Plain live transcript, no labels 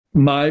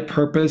my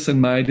purpose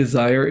and my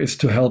desire is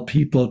to help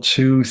people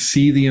to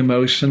see the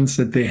emotions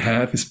that they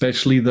have,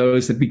 especially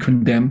those that we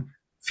condemn,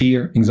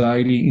 fear,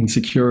 anxiety,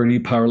 insecurity,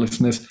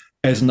 powerlessness,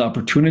 as an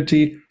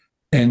opportunity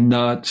and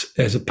not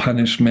as a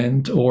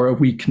punishment or a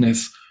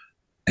weakness.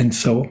 And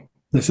so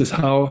this is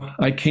how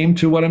I came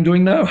to what I'm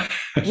doing now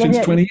since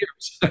 20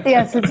 years.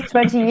 Yeah, since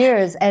 20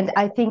 years. And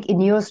I think in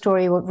your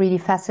story, what really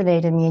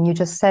fascinated me, and you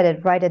just said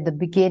it right at the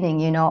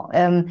beginning,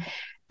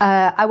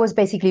 I was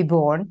basically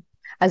born,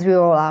 as we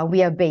all are.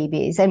 We are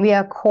babies and we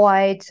are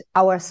quite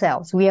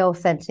ourselves. We are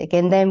authentic.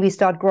 And then we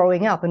start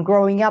growing up. And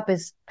growing up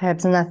is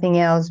perhaps nothing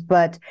else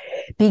but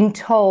being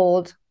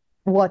told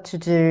what to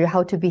do,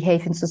 how to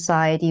behave in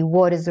society,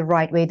 what is the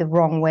right way, the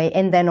wrong way,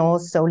 and then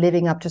also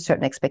living up to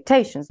certain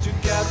expectations.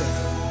 Together,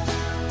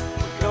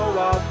 we go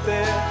out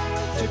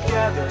there,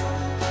 together,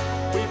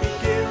 we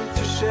begin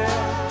to share,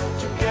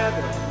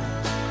 together,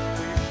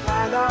 we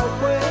find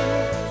our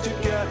way,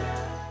 together.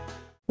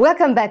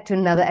 Welcome back to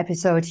another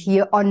episode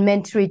here on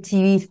Mentory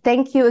TV.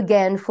 Thank you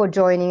again for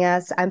joining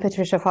us. I'm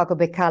Patricia Falco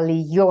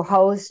Beccalli, your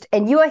host,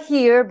 and you are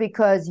here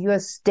because you are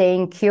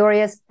staying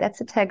curious. That's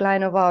the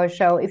tagline of our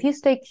show. If you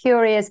stay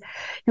curious,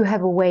 you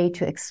have a way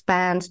to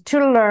expand, to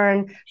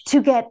learn,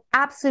 to get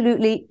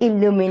absolutely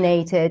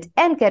illuminated,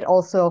 and get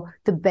also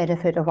the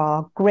benefit of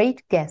our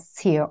great guests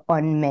here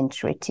on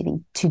Mentory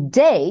TV.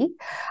 Today,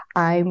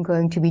 I'm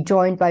going to be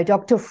joined by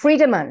Dr.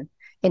 Friedemann.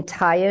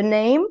 Entire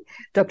name,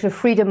 Dr.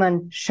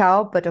 Friedemann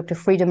Schaub, but Dr.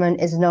 Friedemann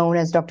is known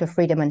as Dr.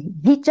 Friedemann.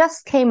 He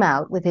just came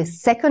out with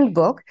his second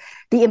book,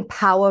 The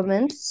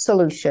Empowerment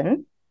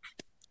Solution.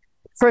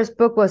 First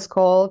book was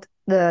called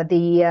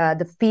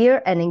the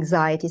Fear and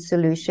Anxiety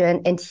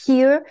Solution. And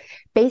here,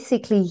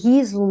 basically,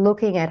 he's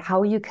looking at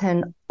how you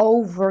can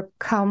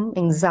overcome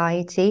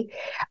anxiety,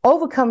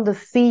 overcome the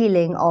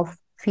feeling of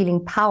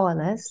feeling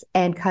powerless,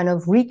 and kind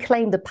of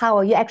reclaim the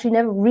power you actually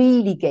never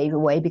really gave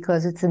away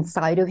because it's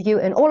inside of you,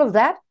 and all of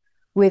that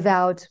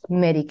without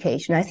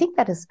medication. I think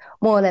that is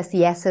more or less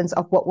the essence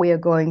of what we are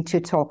going to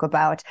talk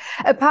about.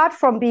 Apart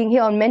from being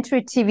here on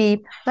Mentory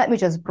TV, let me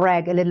just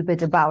brag a little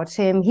bit about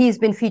him. He's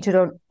been featured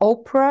on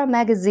Oprah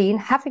Magazine,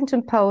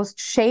 Huffington Post,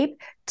 Shape,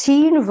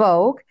 Teen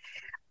Vogue,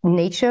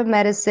 Nature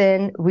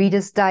Medicine,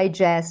 Reader's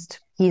Digest.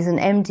 He's an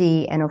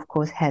MD and, of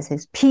course, has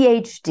his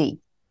PhD.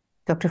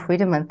 Dr.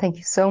 Friedemann, thank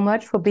you so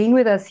much for being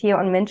with us here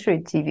on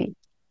Mentory TV.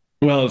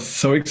 Well,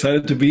 so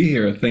excited to be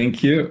here.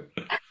 Thank you.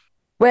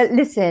 Well,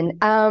 listen,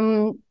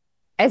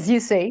 as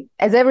you say,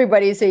 as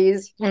everybody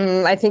says,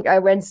 I think I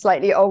went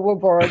slightly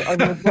overboard on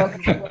your book.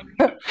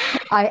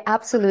 I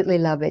absolutely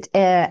love it.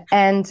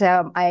 And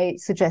I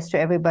suggest to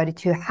everybody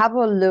to have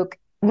a look,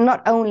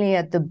 not only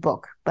at the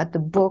book, but the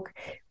book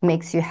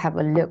makes you have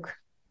a look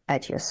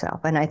at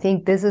yourself. And I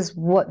think this is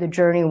what the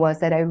journey was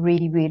that I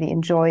really, really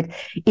enjoyed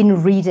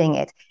in reading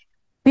it.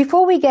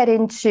 Before we get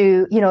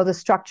into, the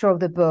structure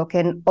of the book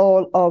and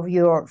all of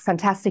your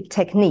fantastic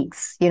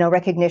techniques,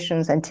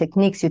 recognitions and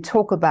techniques, you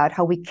talk about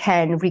how we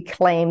can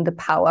reclaim the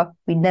power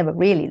we never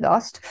really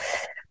lost,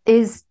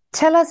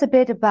 tell us a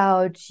bit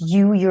about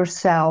you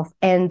yourself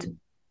and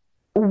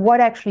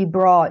what actually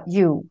brought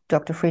you,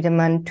 Dr.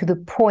 Friedemann, to the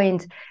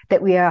point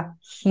that we are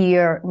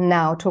here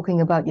now talking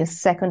about your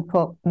second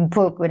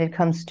book when it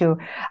comes to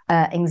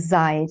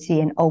anxiety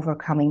and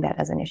overcoming that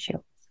as an issue.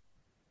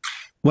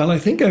 Well, I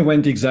think I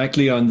went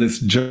exactly on this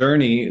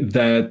journey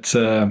that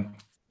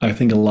I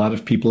think a lot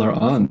of people are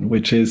on,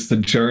 which is the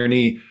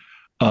journey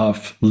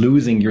of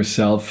losing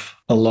yourself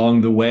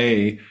along the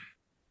way,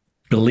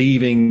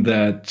 believing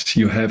that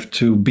you have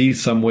to be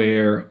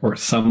somewhere or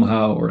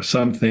somehow or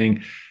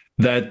something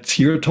that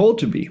you're told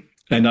to be.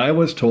 And I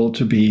was told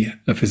to be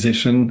a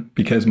physician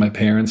because my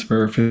parents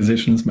were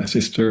physicians. My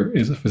sister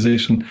is a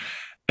physician.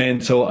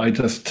 And so I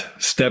just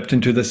stepped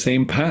into the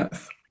same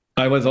path.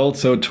 I was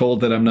also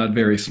told that I'm not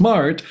very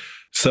smart,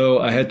 so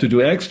I had to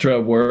do extra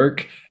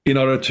work in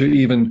order to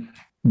even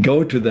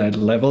go to that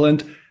level.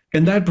 And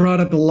that brought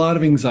up a lot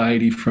of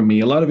anxiety for me,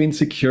 a lot of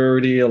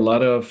insecurity, a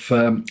lot of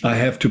I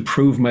have to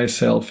prove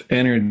myself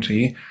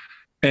energy.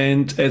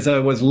 And as I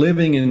was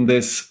living in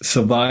this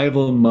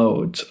survival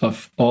mode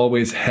of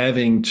always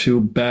having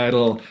to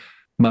battle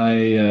my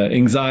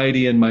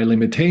anxiety and my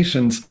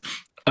limitations,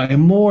 I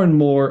more and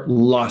more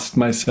lost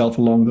myself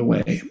along the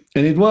way.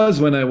 And it was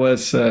when I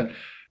was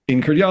in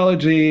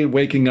cardiology,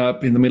 waking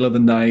up in the middle of the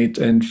night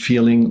and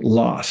feeling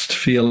lost,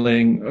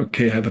 feeling,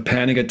 okay, I have a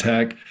panic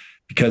attack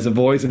because a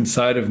voice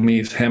inside of me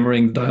is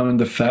hammering down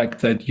the fact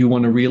that you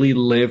want to really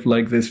live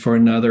like this for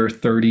another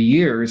 30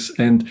 years.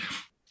 And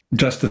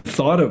just the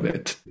thought of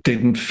it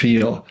didn't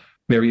feel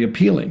very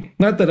appealing.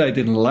 Not that I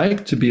didn't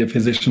like to be a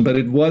physician, but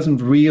it wasn't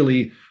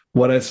really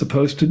what I was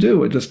supposed to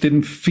do. It just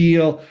didn't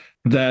feel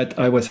that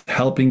I was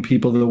helping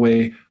people the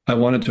way I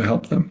wanted to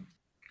help them.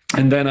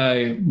 And then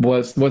I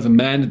was a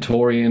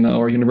mandatory in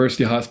our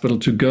university hospital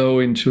to go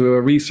into a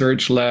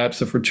research lab.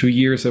 So for 2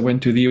 years, I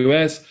went to the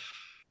US.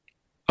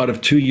 Out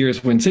of 2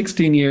 years, went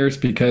 16 years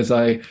because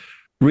I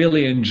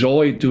really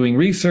enjoyed doing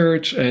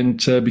research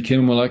and became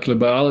a molecular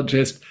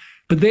biologist.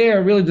 But there I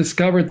really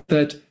discovered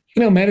that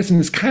medicine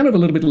is kind of a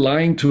little bit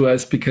lying to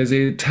us because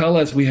they tell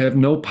us we have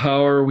no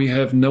power, we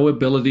have no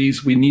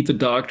abilities, we need the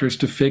doctors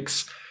to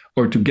fix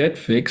or to get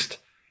fixed.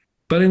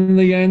 But in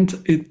the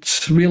end,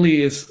 it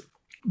really is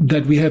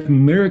that we have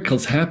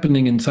miracles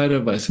happening inside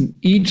of us, in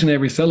each and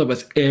every cell of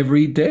us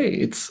every day.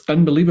 It's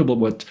unbelievable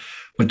what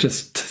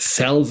just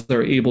cells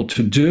are able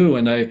to do.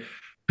 And I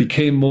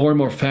became more and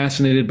more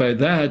fascinated by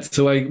that.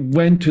 So I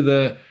went to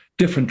the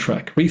different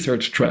track,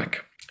 research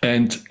track.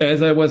 And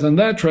as I was on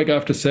that track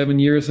after 7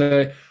 years,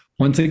 I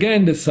once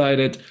again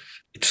decided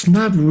it's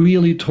not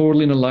really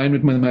totally in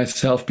alignment with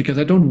myself because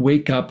I don't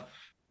wake up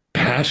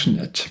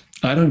passionate.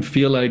 I don't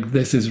feel like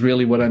this is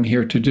really what I'm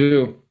here to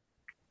do.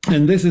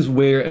 And this is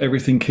where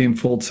everything came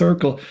full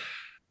circle.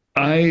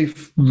 I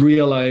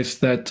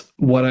realized that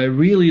what I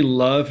really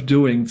love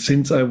doing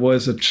since I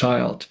was a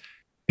child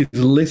is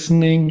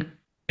listening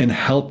and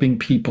helping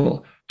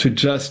people to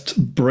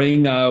just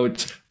bring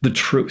out the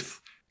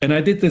truth. And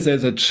I did this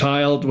as a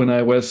child when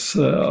I was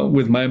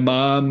with my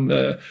mom,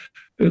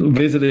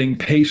 visiting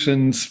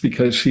patients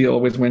because she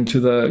always went to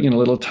the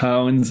little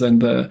towns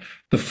and the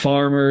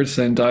farmers,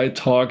 and I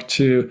talked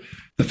to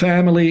the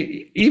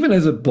family. Even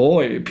as a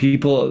boy,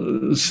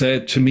 people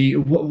said to me,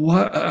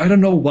 "What? I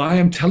don't know why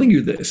I'm telling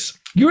you this.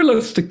 You're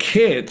just a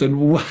kid,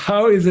 and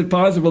how is it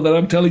possible that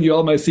I'm telling you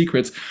all my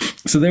secrets?"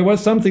 So there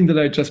was something that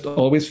I just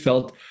always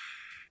felt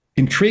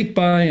intrigued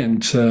by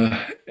and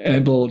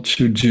able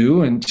to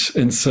do.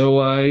 And so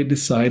I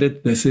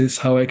decided this is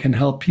how I can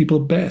help people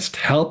best,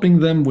 helping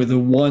them with the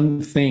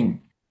one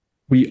thing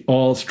we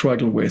all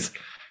struggle with,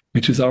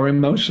 which is our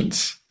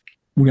emotions.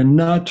 We are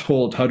not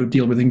told how to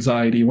deal with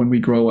anxiety when we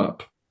grow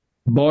up.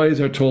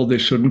 Boys are told they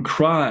shouldn't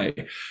cry.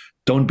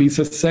 Don't be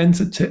so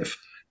sensitive.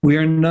 We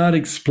are not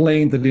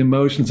explained that the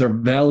emotions are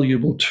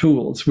valuable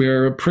tools. We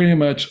are pretty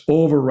much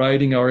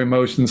overriding our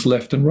emotions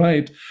left and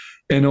right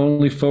and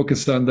only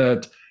focused on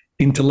that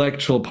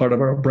intellectual part of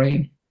our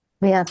brain.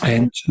 Yeah.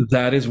 And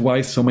that is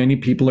why so many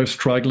people are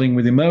struggling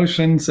with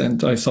emotions.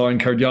 And I saw in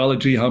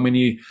cardiology how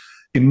many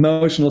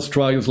emotional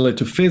struggles led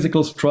to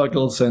physical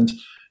struggles. And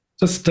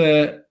just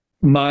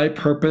my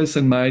purpose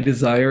and my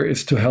desire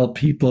is to help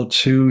people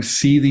to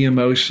see the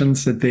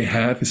emotions that they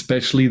have,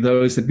 especially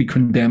those that we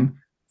condemn,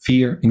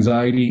 fear,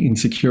 anxiety,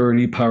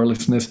 insecurity,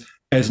 powerlessness,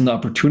 as an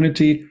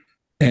opportunity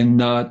and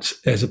not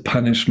as a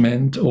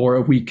punishment or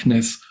a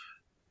weakness.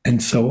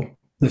 And so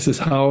this is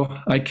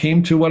how I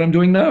came to what I'm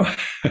doing now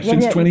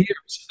since 20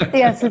 years.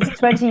 Yeah, since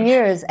 20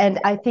 years. And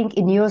I think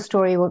in your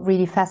story, what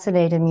really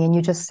fascinated me, and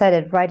you just said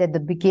it right at the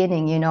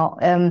beginning,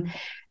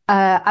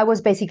 I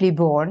was basically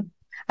born,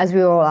 as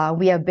we all are.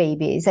 We are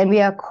babies and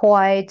we are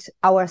quite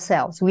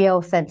ourselves. We are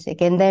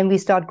authentic. And then we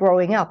start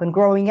growing up. And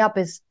growing up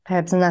is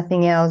perhaps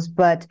nothing else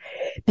but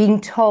being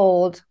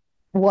told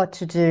what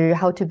to do,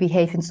 how to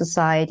behave in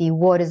society,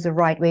 what is the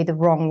right way, the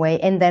wrong way,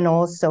 and then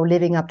also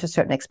living up to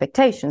certain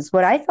expectations.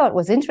 What I thought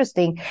was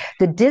interesting,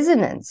 the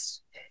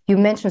dissonance you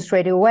mentioned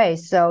straight away.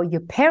 So your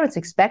parents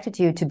expected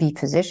you to be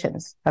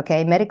physicians,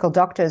 okay, medical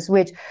doctors,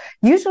 which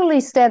usually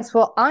stands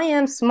for I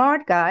am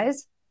smart,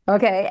 guys,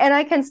 okay, and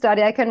I can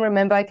study, I can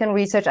remember, I can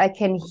research, I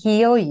can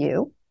heal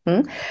you.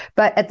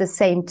 But at the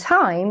same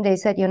time, they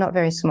said you're not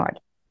very smart.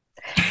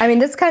 I mean,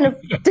 this kind of,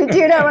 do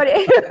you know what?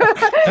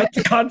 That's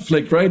a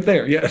conflict right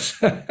there. Yes.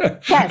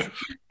 Yes,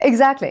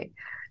 exactly.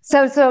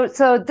 So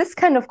this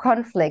kind of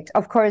conflict,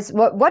 of course,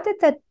 what did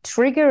that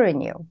trigger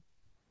in you?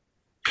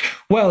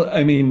 Well,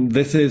 I mean,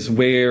 this is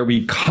where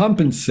we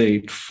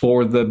compensate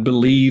for the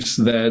beliefs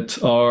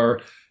that are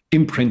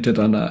imprinted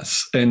on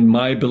us. And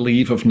my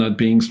belief of not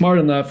being smart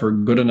enough or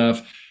good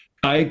enough,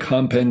 I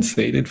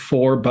compensated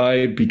for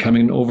by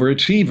becoming an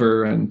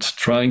overachiever and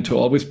trying to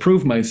always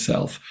prove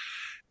myself.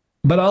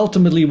 But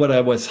ultimately, what I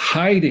was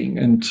hiding,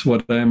 and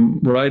what I'm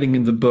writing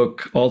in the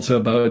book also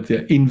about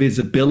the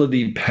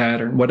invisibility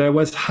pattern, what I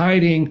was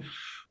hiding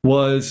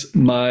was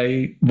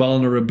my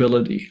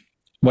vulnerability.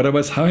 What I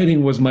was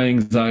hiding was my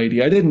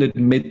anxiety. I didn't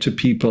admit to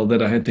people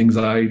that I had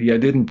anxiety. I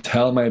didn't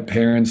tell my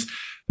parents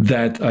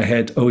that I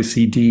had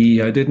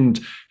OCD. I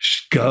didn't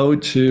go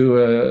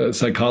to a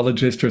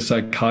psychologist or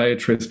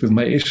psychiatrist with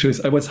my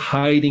issues. I was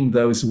hiding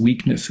those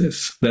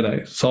weaknesses that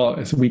I saw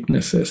as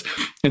weaknesses.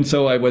 And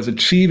so I was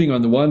achieving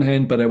on the one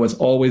hand, but I was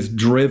always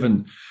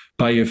driven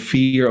by a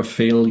fear of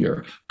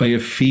failure, by a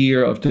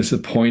fear of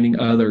disappointing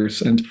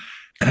others. And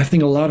I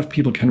think a lot of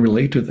people can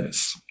relate to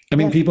this. I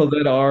mean, people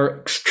that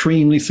are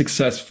extremely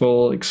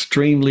successful,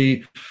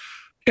 extremely,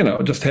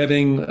 just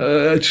having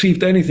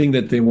achieved anything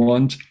that they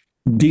want,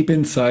 deep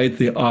inside,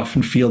 they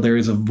often feel there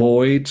is a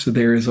void,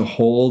 there is a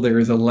hole, there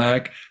is a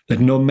lack, that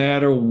no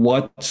matter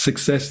what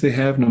success they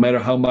have, no matter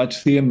how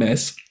much they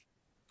amass,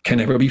 can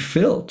never be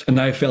filled. And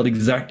I felt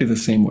exactly the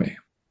same way.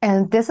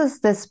 And this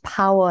is this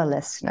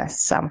powerlessness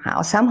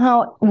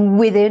somehow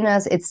within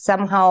us, it's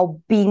somehow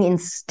being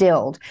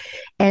instilled.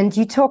 And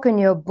you talk in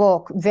your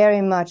book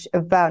very much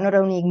about not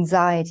only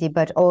anxiety,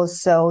 but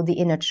also the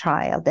inner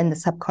child and the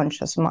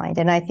subconscious mind.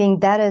 And I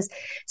think that is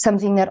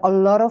something that a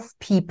lot of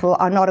people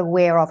are not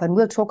aware of. And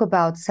we'll talk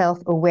about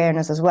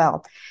self-awareness as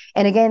well.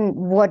 And again,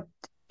 what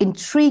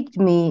intrigued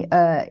me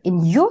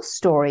in your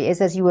story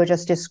is, as you were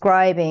just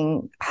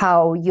describing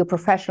how your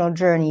professional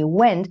journey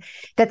went,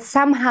 that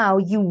somehow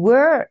you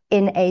were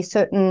in a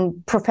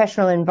certain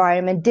professional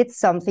environment, did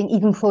something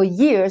even for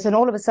years, and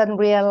all of a sudden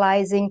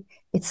realizing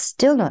it's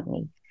still not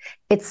me.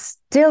 It's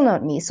still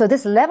not me. So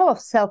this level of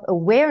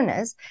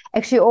self-awareness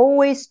actually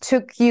always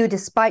took you,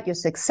 despite your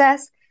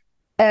success,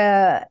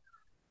 to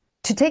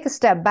take a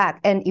step back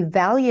and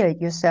evaluate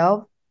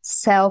yourself,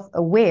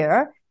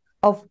 self-aware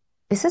of,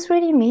 is this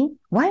really me?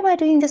 Why am I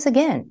doing this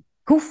again?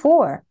 Who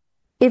for?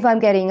 If I'm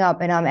getting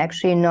up and I'm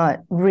actually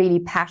not really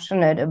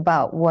passionate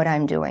about what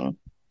I'm doing.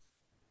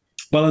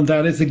 Well, and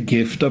that is a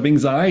gift of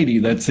anxiety.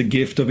 That's a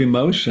gift of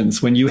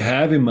emotions. When you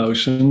have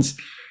emotions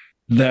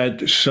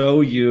that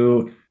show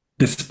you,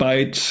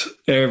 despite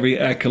every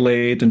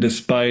accolade and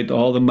despite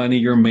all the money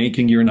you're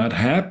making, you're not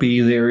happy,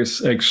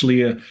 there's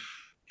actually a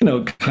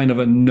kind of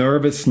a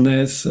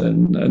nervousness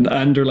and an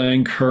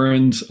underlying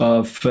current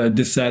of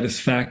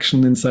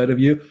dissatisfaction inside of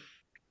you.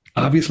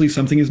 Obviously,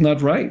 something is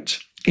not right.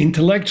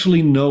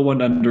 Intellectually, no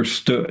one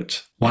understood.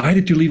 Why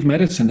did you leave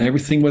medicine?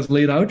 Everything was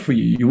laid out for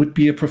you. You would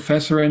be a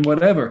professor and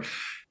whatever.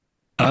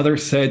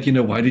 Others said,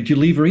 why did you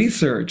leave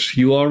research?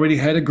 You already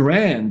had a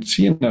grant.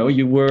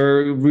 You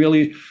were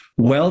really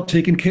well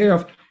taken care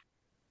of.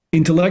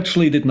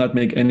 Intellectually, it did not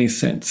make any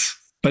sense.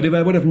 But if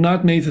I would have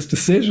not made this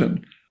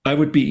decision, I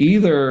would be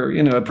either,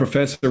 a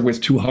professor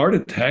with 2 heart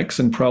attacks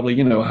and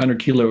probably, 100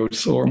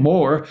 kilos or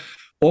more,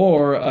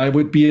 or I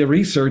would be a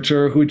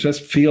researcher who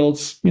just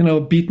feels,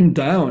 beaten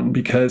down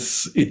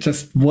because it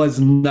just was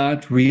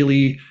not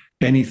really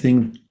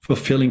anything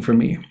fulfilling for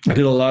me. I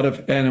did a lot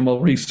of animal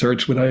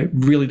research, which I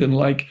really didn't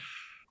like.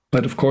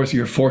 But of course,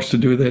 you're forced to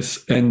do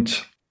this. And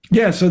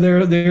yeah, so there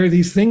are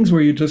these things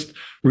where you just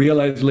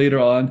realize later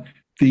on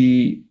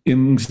the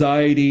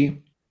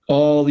anxiety,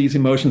 all these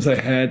emotions I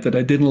had that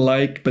I didn't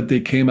like, but they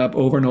came up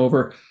over and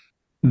over.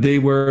 They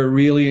were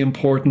really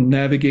important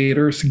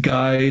navigators,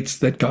 guides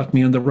that got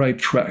me on the right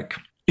track.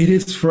 It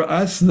is for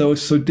us, though,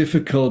 so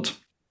difficult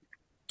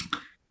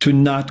to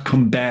not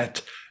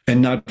combat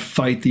and not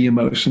fight the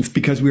emotions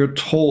because we're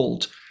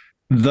told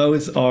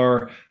those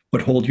are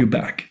what hold you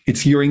back.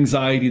 It's your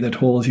anxiety that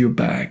holds you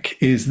back.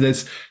 Is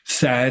this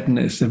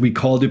sadness that we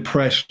call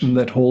depression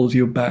that holds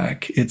you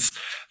back? It's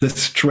the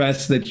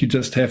stress that you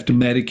just have to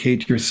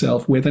medicate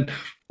yourself with.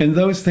 And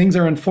those things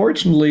are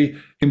unfortunately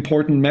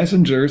important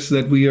messengers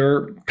that we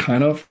are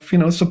kind of,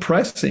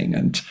 suppressing.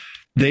 And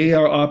they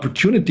are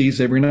opportunities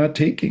that we're not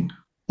taking.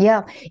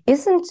 Yeah.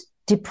 Isn't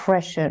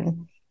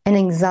depression and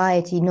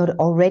anxiety not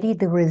already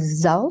the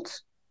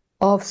result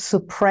of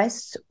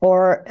suppressed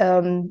or,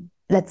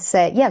 let's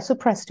say,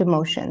 suppressed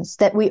emotions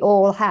that we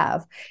all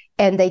have,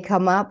 and they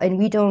come up and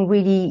we don't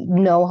really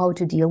know how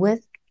to deal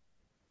with?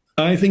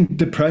 I think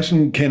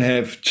depression can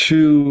have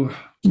 2,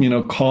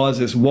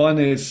 causes. One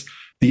is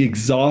the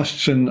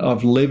exhaustion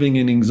of living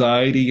in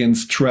anxiety and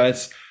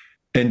stress.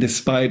 And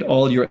despite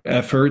all your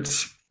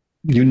efforts,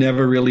 you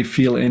never really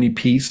feel any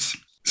peace.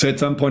 So at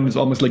some point, it's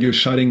almost like you're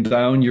shutting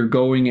down, you're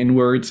going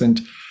inwards, and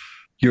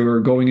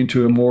you're going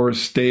into a more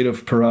state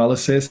of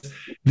paralysis.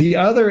 The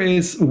other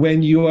is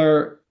when you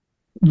are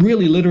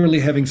really literally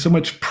having so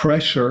much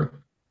pressure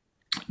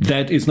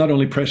that is not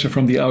only pressure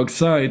from the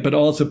outside, but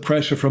also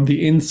pressure from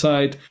the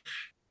inside,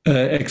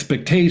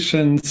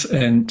 expectations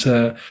and,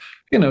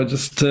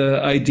 just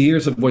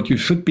ideas of what you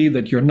should be,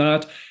 that you're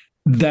not,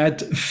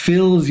 that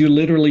fills you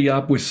literally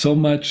up with so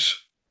much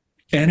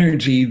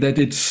energy that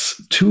it's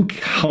too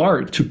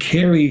hard to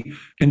carry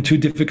and too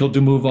difficult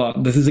to move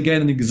on. This is,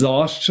 again, an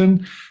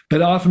exhaustion.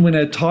 But often when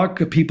I talk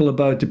to people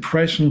about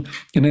depression,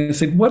 and I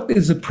say, what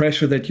is the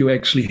pressure that you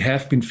actually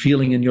have been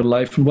feeling in your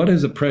life? And what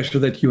is the pressure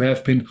that you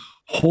have been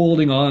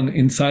holding on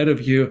inside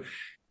of you?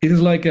 It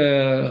is like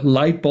a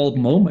light bulb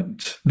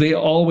moment. They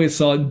always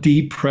saw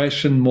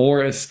depression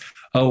more as,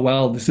 oh,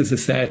 well, this is a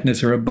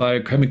sadness or a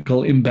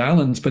biochemical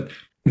imbalance. But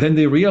then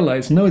they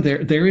realized, no,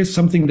 there is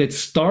something that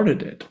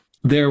started it.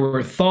 There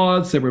were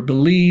thoughts, there were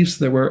beliefs,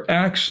 there were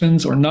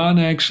actions or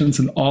non-actions,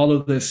 and all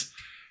of this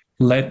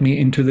led me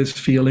into this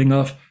feeling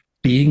of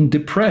being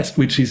depressed,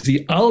 which is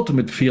the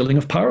ultimate feeling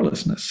of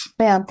powerlessness.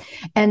 Yeah.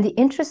 And the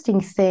interesting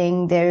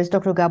thing, there's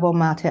Dr. Gabor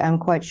Mate. I'm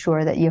quite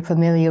sure that you're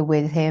familiar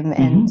with him.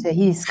 And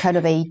he's kind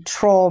of a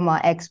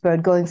trauma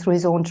expert going through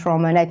his own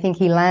trauma. And I think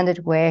he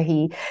landed where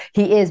he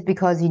is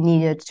because he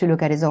needed to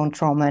look at his own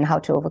trauma and how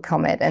to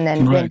overcome it. And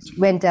then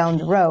went down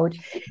the road.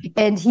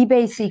 And he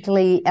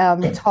basically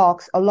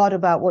talks a lot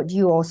about what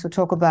you also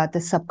talk about,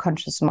 the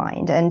subconscious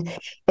mind.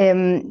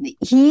 And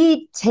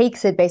he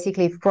takes it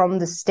basically from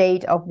the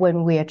state of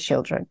when we are children.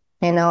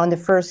 In the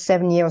first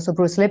 7 years, so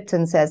Bruce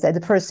Lipton says that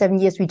the first 7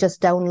 years we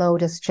just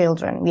download as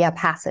children. We are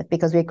passive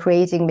because we're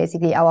creating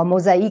basically our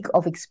mosaic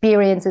of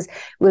experiences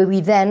where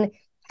we then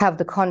have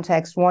the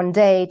context one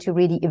day to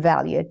really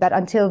evaluate. But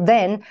until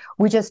then,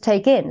 we just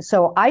take in.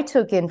 So I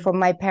took in from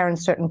my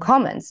parents certain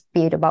comments,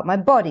 be it about my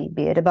body,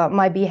 be it about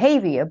my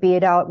behavior, be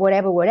it out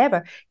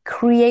whatever,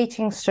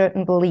 creating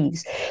certain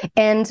beliefs.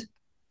 And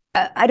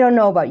I don't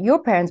know about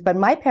your parents, but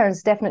my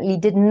parents definitely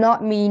did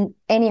not mean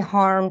any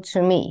harm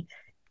to me.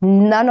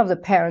 none of the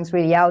parents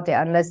really out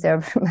there, unless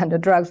they're under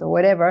drugs or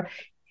whatever,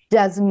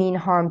 does mean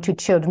harm to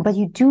children, but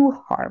you do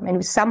harm.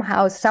 And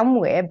somehow,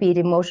 somewhere, be it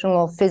emotional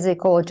or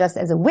physical, or just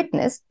as a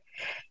witness,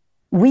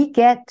 we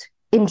get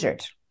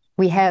injured.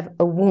 We have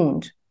a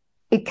wound.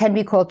 It can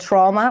be called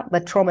trauma,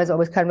 but trauma is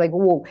always kind of like,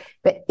 whoa,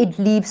 but it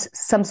leaves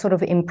some sort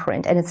of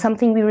imprint. And it's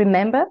something we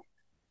remember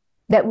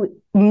that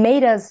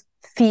made us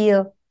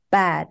feel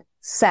bad,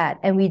 sad,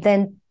 and we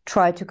then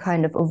try to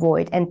kind of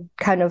avoid and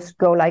kind of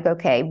go like,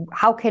 okay,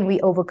 how can we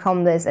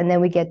overcome this? And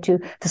then we get to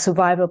the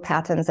survival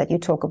patterns that you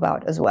talk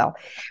about as well.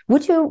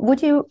 Would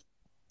you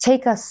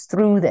take us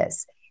through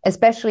this,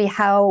 especially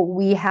how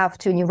we have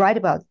to, and you write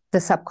about the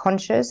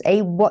subconscious,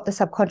 what the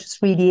subconscious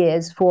really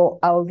is for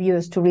our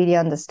viewers to really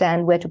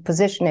understand where to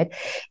position it,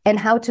 and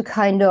how to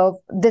kind of,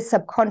 this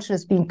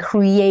subconscious being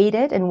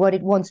created and what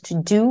it wants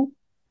to do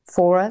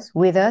for us,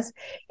 with us,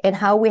 and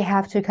how we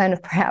have to kind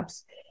of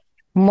perhaps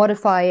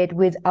modify it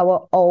with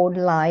our own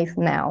life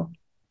now.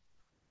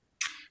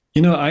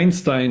 You know,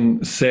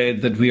 Einstein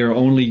said that we are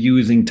only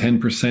using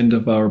 10%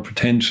 of our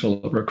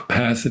potential, of our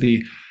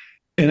capacity.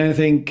 And I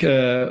think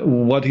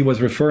what he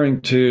was referring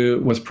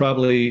to was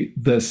probably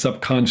the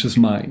subconscious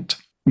mind,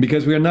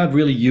 because we are not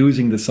really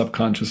using the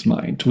subconscious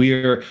mind. We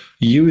are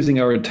using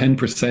our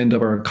 10%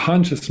 of our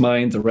conscious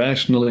mind, the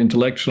rational,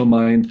 intellectual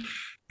mind,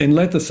 and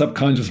let the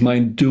subconscious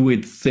mind do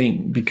its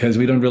thing, because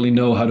we don't really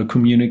know how to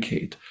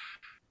communicate.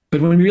 But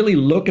when we really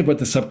look at what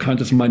the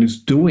subconscious mind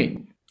is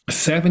doing,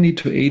 70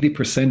 to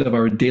 80% of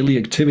our daily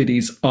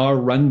activities are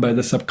run by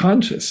the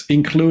subconscious,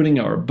 including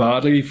our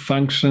bodily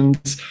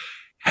functions,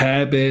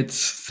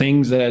 habits,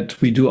 things that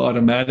we do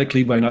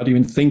automatically by not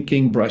even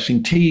thinking,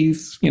 brushing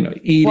teeth,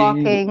 eating,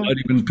 walking. not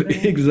even,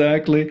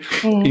 exactly.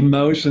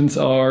 Emotions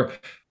are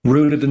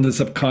rooted in the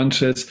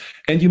subconscious.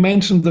 And you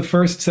mentioned the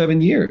first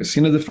 7 years.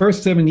 The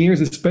first 7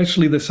 years,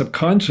 especially the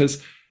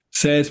subconscious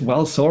says,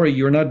 well, sorry,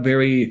 you're not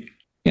very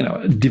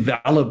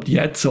developed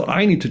yet, so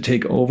I need to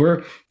take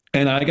over,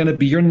 and I'm going to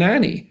be your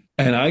nanny,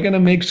 and I'm going to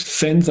make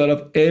sense out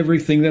of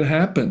everything that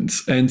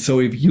happens. And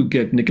so if you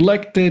get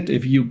neglected,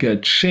 if you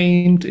get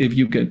shamed, if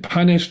you get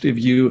punished, if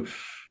you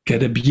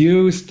get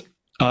abused,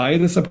 I,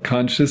 the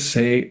subconscious,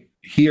 say,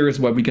 here's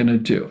what we're going to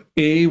do.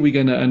 A, we're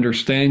going to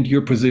understand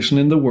your position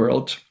in the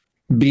world.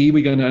 B,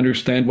 we're going to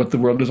understand what the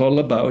world is all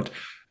about.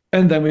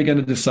 And then we're going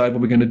to decide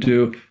what we're going to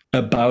do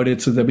about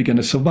it so that we're going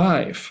to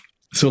survive.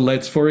 So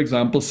let's, for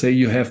example, say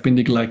you have been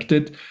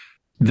neglected.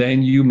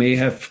 Then you may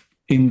have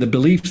in the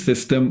belief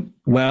system,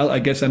 well, I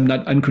guess I'm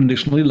not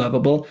unconditionally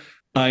lovable.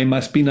 I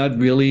must be not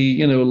really,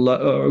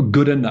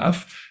 good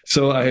enough.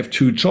 So I have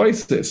two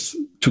choices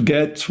to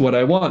get what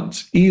I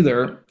want.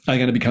 Either I'm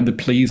going to become the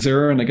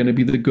pleaser and I'm going to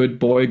be the good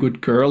boy,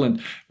 good girl,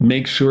 and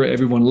make sure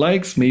everyone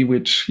likes me,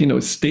 which,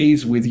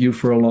 stays with you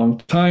for a long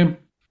time.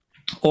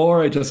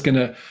 Or I'm just going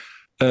to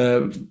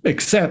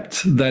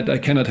accept that I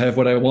cannot have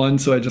what I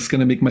want, so I'm just going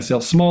to make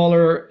myself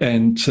smaller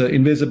and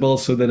invisible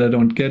so that I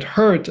don't get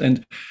hurt.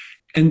 And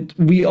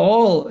we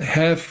all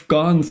have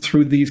gone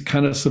through these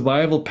kind of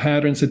survival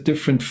patterns at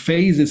different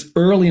phases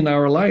early in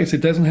our lives.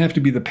 It doesn't have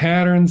to be the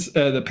parents.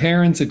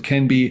 It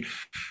can be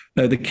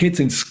the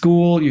kids in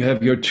school. You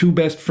have your two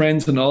best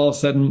friends, and all of a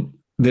sudden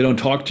they don't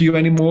talk to you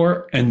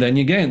anymore. And then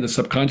again, the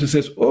subconscious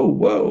says, oh,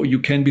 whoa, you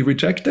can be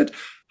rejected.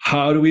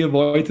 How do we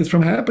avoid this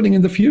from happening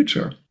in the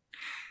future?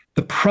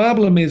 The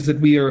problem is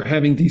that we are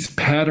having these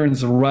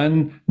patterns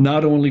run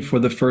not only for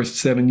the first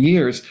 7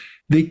 years,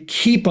 they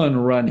keep on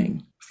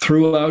running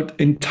throughout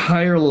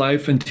entire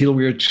life until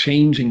we are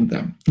changing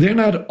them. They're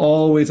not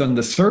always on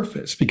the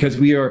surface because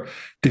we are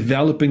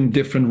developing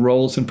different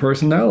roles and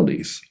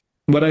personalities.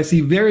 What I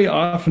see very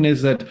often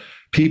is that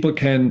people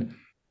can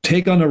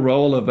take on a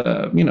role of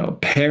a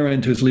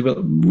parent who's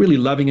really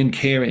loving and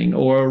caring,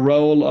 or a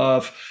role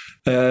of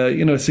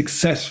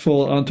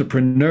successful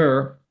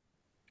entrepreneur,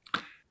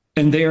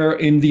 and they're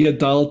in the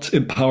adult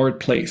empowered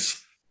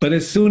place. But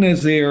as soon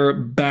as they're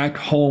back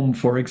home,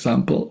 for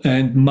example,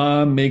 and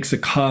mom makes a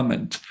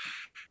comment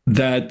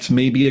that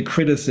may be a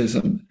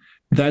criticism,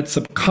 that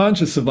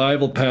subconscious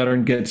survival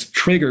pattern gets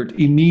triggered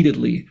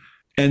immediately.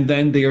 And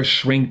then they are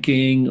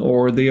shrinking,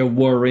 or they are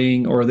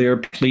worrying, or they are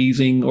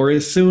pleasing, or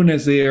as soon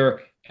as they're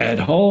at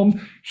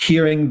home,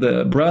 hearing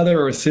the brother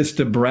or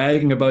sister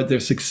bragging about their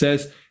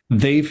success,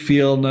 they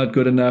feel not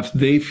good enough.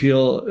 They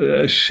feel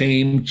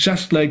ashamed,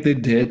 just like they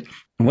did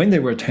when they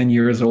were 10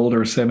 years old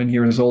or 7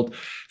 years old.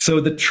 So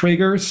the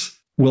triggers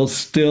will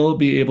still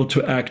be able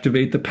to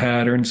activate the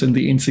patterns and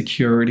the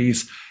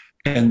insecurities.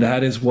 And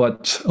that is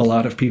what a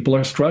lot of people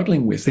are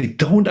struggling with. They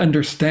don't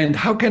understand,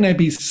 how can I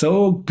be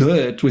so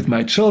good with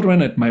my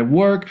children at my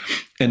work?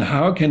 And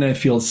how can I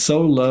feel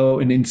so low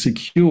and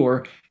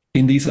insecure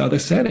in these other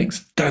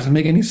settings? Doesn't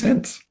make any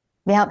sense.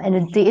 Yeah,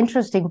 and the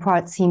interesting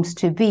part seems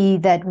to be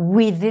that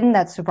within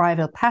that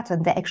survival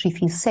pattern, they actually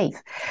feel safe,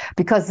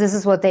 because this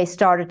is what they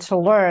started to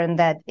learn,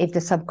 that if the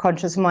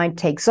subconscious mind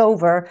takes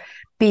over,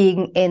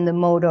 being in the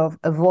mode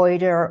of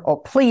avoider or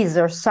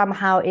pleaser,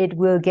 somehow it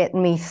will get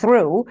me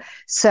through.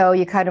 So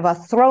you kind of are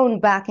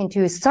thrown back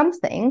into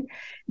something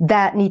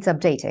that needs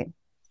updating.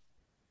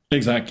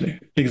 Exactly,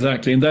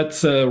 exactly. And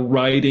that's a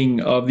writing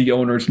of the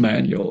owner's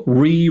manual,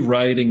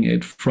 rewriting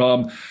it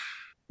from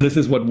this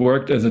is what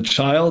worked as a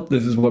child,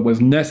 this is what was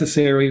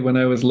necessary when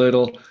I was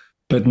little,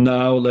 but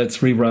now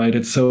let's rewrite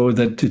it so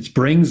that it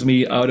brings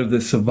me out of the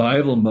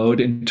survival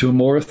mode into a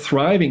more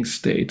thriving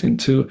state,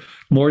 into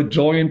more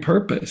joy and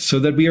purpose, so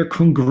that we are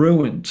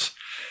congruent.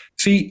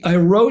 See, I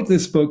wrote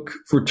this book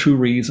for two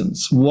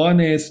reasons. One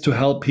is to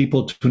help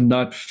people to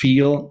not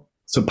feel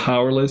so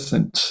powerless.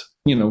 And,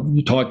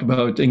 you talked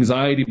about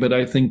anxiety, but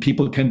I think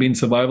people can be in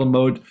survival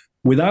mode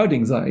without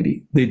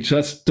anxiety. They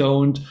just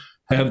don't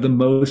have the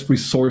most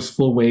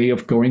resourceful way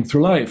of going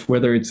through life,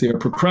 whether it's they're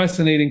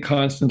procrastinating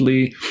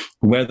constantly,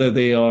 whether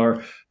they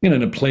are,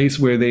 in a place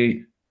where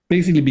they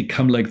basically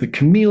become like the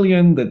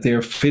chameleon, that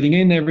they're fitting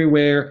in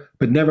everywhere,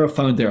 but never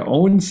found their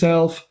own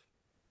self.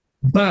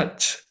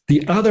 But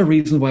the other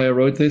reason why I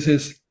wrote this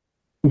is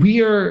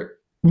we are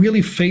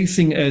really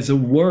facing as a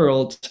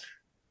world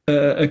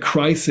a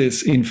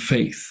crisis in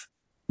faith.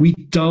 We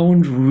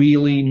don't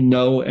really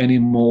know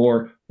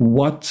anymore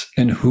what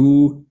and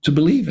who to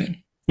believe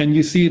in. And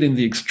you see it in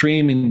the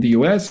extreme in the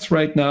US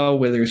right now,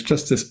 where there's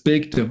just this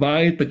big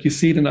divide, but you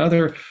see it in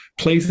other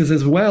places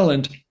as well.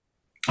 And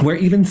where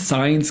even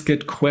science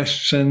get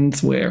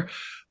questions, where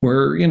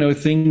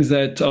things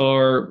that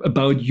are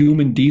about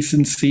human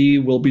decency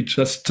will be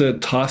just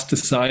tossed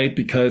aside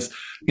because,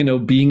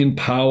 being in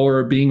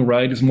power, being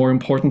right is more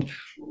important.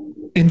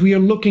 And we are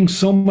looking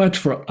so much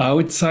for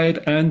outside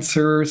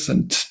answers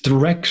and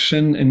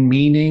direction and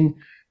meaning,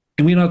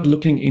 and we're not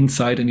looking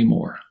inside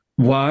anymore.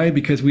 Why?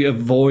 Because we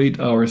avoid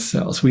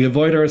ourselves. We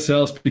avoid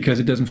ourselves because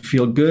it doesn't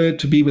feel good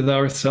to be with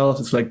ourselves.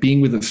 It's like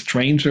being with a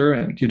stranger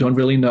and you don't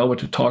really know what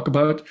to talk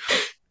about.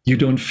 You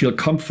don't feel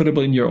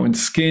comfortable in your own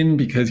skin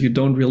because you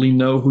don't really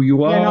know who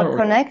you are. You're not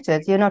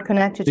connected. You're not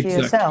connected to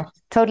yourself.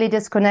 Totally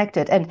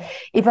disconnected. And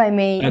if I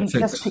may, and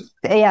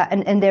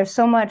there's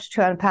so much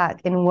to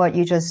unpack in what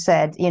you just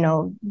said.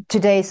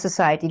 Today's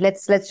society.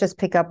 Let's just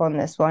pick up on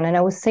this one. And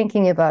I was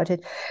thinking about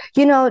it.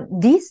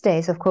 These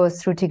days, of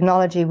course, through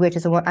technology, which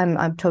is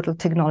I'm total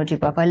technology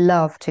buff. I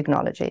love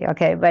technology.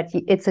 Okay, but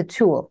it's a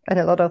tool, and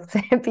a lot of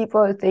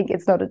people think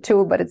it's not a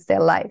tool, but it's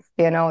their life.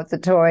 It's a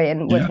toy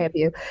and what have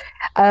you.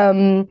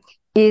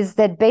 Is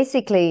that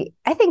basically,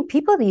 I think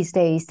people these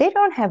days, they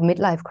don't have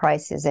midlife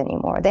crisis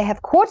anymore. They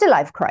have quarter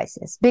life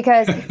crisis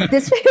because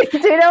this, do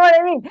you know what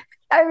I mean?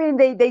 I mean,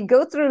 they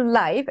go through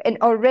life and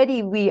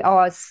already we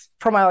are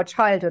from our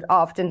childhood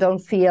often don't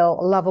feel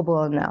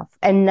lovable enough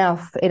in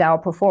our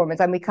performance.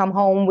 And we come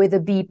home with a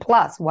B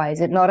plus. Why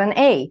is it not an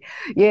A?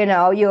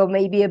 You're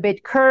maybe a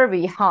bit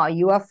curvy.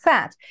 You are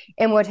fat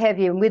and what have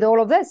you with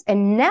all of this.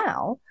 And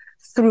now,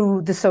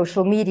 through the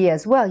social media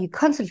as well, you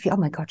constantly feel, oh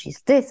my God,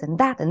 she's this and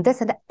that and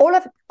this and that, all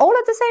at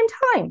the same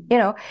time,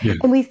 Yeah.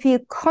 And we feel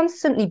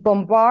constantly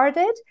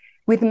bombarded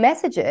with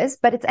messages,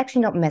 but it's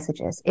actually not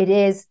messages. It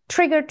is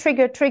trigger,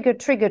 trigger, trigger,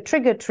 trigger,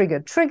 trigger, trigger,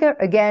 trigger.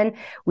 Again,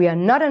 we are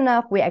not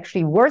enough. We're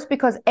actually worse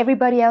because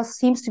everybody else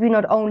seems to be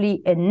not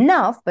only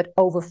enough, but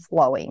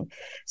overflowing.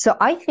 So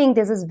I think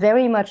this is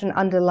very much an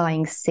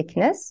underlying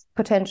sickness,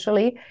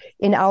 potentially,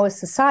 in our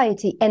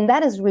society. And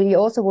that is really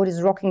also what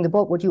is rocking the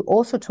boat. What you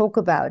also talk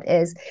about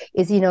is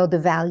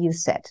the value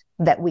set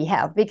that we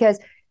have, because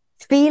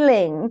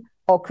feeling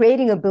or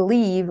creating a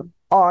belief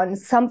on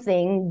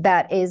something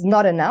that is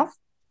not enough,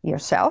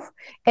 yourself,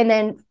 and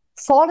then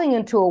falling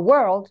into a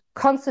world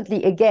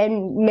constantly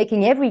again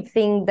making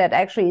everything that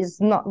actually is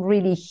not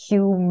really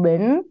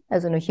human,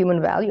 as in a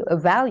human value, a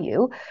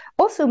value,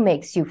 also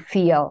makes you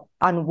feel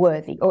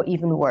unworthy or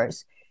even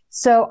worse.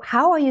 So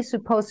how are you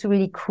supposed to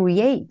really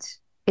create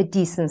a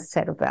decent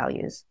set of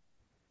values?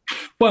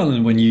 Well,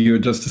 and when you're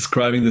just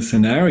describing the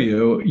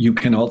scenario, you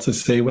can also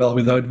say, well,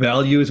 without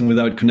values and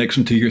without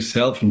connection to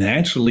yourself,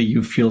 naturally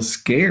you feel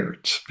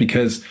scared,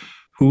 because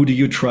who do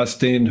you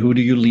trust in? Who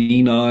do you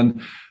lean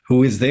on?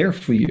 Who is there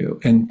for you?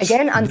 And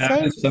again,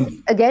 unsafe.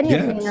 Again, you're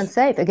feeling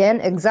unsafe.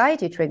 Again,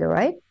 anxiety trigger,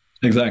 right?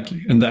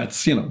 Exactly. And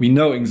that's, we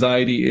know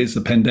anxiety is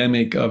the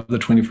pandemic of the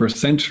 21st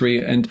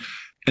century. And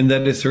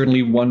that is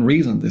certainly one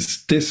reason,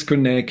 this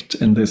disconnect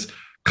and this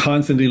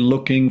constantly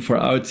looking for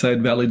outside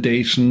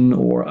validation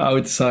or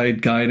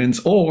outside guidance,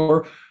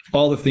 or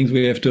all the things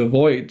we have to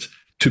avoid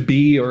to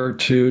be or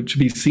to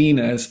be seen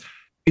as.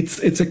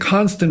 It's a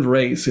constant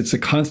race. It's a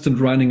constant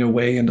running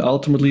away. And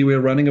ultimately, we're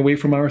running away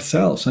from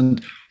ourselves.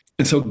 And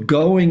so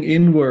going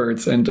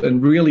inwards and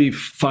really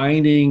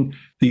finding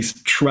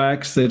these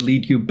tracks that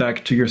lead you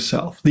back to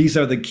yourself. These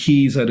are the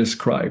keys I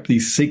described,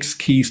 these 6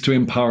 keys to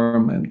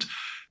empowerment.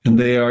 And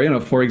they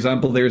are, for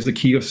example, there's the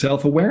key of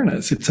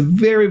self-awareness. It's a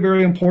very,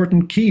 very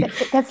important key.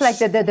 That's like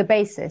the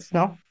basis,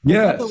 no?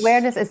 Yes.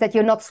 Self-awareness is that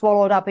you're not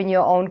swallowed up in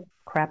your own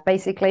crap,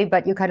 basically,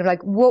 but you're kind of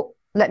like, whoa,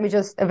 let me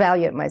just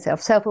evaluate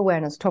myself.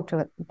 Self-awareness, talk to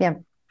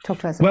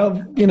us.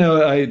 Well,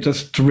 I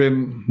just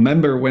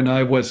remember when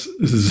I was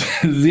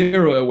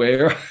zero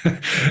aware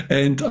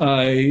and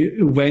I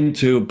went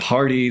to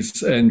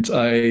parties and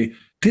I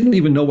didn't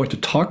even know what to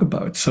talk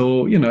about.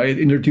 So, I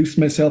introduced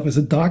myself as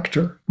a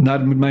doctor,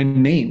 not with my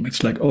name.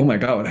 It's like, oh my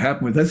God, what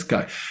happened with this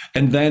guy?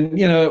 And then,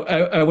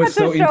 I was That's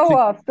so a show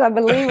off. It's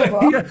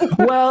unbelievable. Yeah,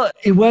 well,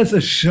 it was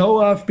a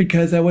show off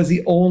because that was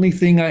the only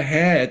thing I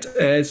had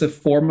as a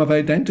form of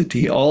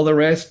identity. All the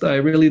rest I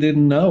really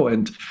didn't know.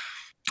 And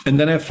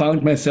then I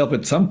found myself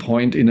at some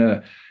point in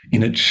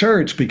a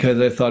church because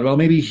I thought, well,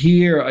 maybe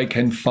here I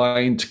can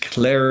find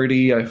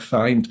clarity. I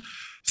find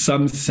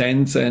some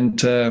sense.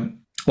 And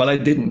well, I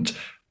didn't.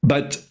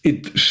 But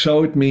it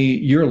showed me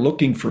you're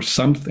looking for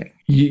something.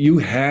 You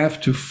have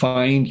to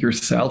find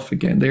yourself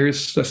again.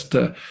 There's just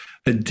a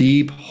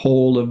deep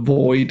hole, a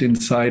void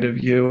inside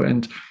of you,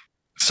 and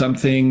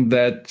something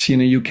that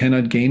you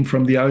cannot gain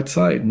from the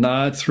outside.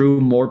 Not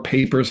through more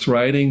papers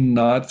writing,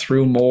 not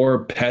through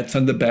more pats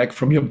on the back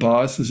from your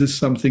boss. This is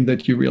something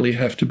that you really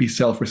have to be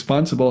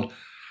self-responsible.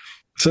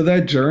 So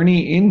that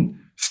journey in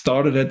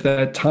started at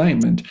that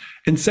time,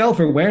 and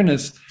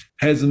self-awareness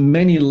has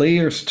many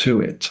layers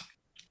to it.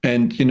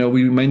 And,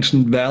 we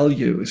mentioned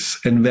values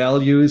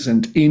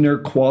and inner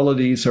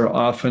qualities are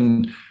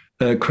often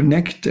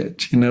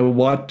connected.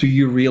 What do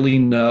you really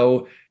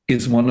know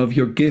is one of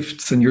your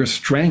gifts and your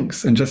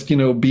strengths, and just,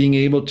 being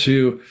able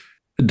to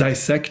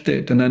dissect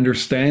it and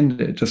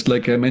understand it. Just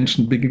like I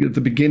mentioned at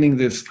the beginning,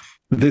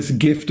 this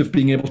gift of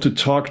being able to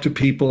talk to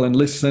people and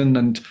listen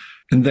and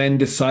then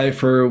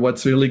decipher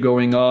what's really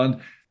going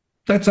on.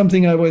 That's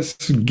something I was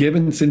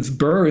given since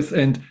birth,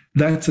 and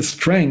that's a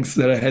strength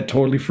that I had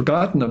totally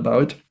forgotten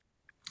about.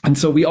 And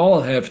so we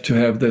all have to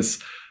have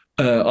this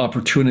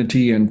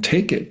opportunity and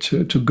take it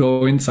to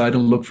go inside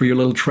and look for your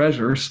little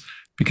treasures,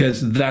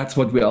 because that's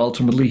what we're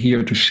ultimately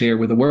here to share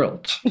with the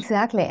world.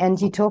 Exactly. And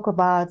you talk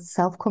about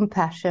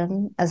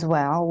self-compassion as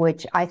well,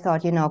 which I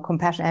thought,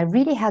 compassion, I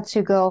really had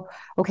to go,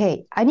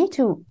 okay, I need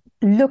to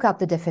look up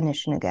the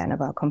definition again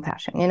about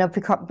compassion,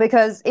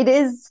 because it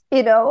is,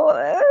 a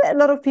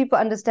lot of people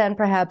understand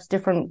perhaps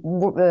different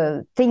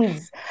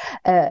things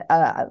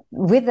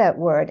with that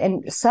word.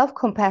 And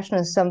self-compassion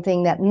is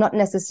something that not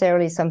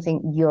necessarily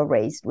something you're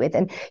raised with.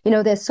 And,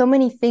 there's so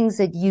many things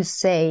that you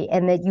say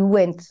and that you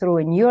went through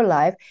in your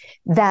life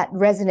that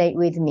resonate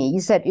with me. You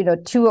said,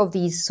 two of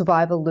these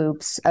survival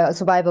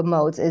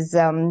modes is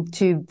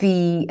to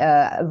be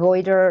a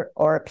avoider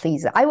or a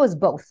pleaser. I was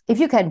both, if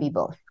you can be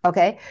both,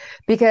 okay?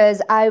 Because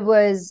I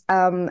was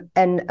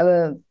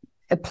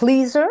a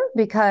pleaser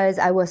because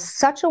I was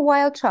such a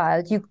wild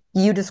child.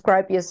 You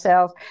describe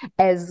yourself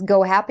as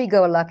go happy,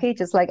 go lucky,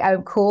 just like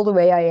I'm cool the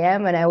way I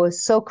am. And I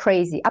was so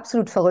crazy,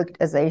 absolut verrückt,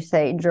 as they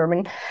say in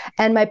German.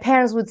 And my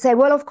parents would say,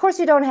 well, of course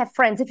you don't have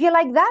friends if you're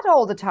like that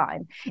all the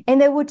time. And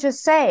they would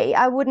just say,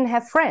 I wouldn't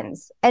have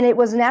friends. And it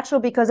was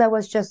natural because I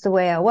was just the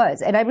way I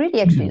was. And I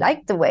really actually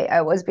liked the way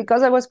I was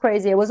because I was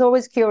crazy. I was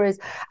always curious.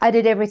 I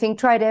did everything,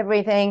 tried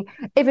everything.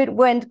 If it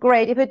went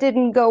great, if it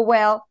didn't go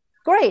well,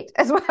 great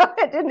as well.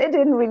 It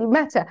didn't really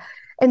matter.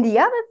 And the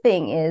other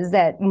thing is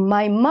that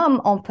my mom,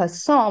 en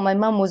passant, my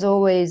mom was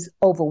always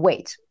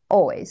overweight,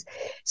 always.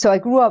 So I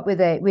grew up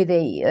with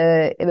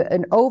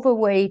an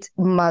overweight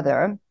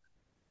mother.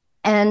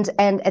 And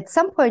at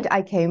some point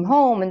I came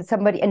home and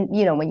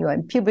when you're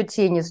in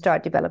puberty and you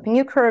start developing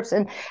your curves,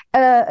 and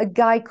a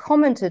guy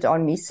commented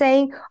on me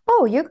saying,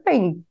 oh, you're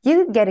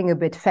getting a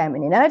bit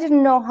feminine. And I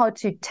didn't know how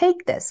to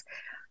take this.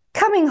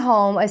 Coming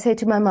home, I say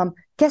to my mom,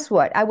 guess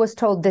what? I was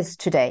told this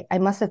today. I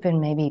must have been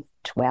maybe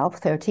 12,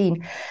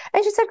 13.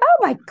 And she said, oh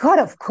my God,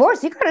 of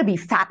course, you're going to be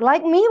fat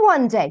like me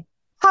one day.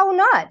 How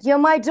not? You're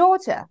my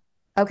daughter.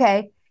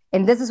 Okay.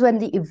 And this is when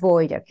the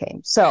avoider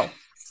came. So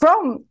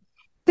from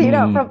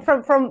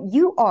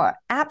you are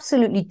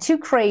absolutely too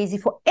crazy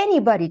for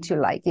anybody to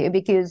like you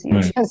because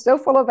you're just so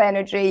full of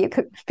energy.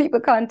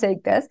 People can't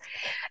take this.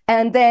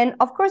 And then,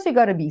 of course, you're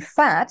going to be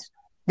fat.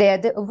 There,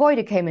 the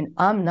avoider came in.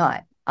 I'm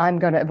not. I'm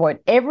going to avoid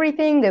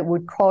everything that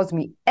would cause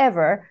me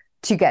ever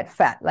to get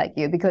fat like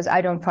you, because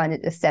I don't find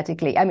it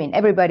aesthetically. I mean,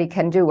 everybody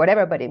can do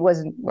whatever, but it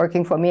wasn't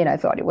working for me. And I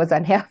thought it was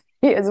unhealthy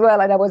as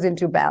well. And I was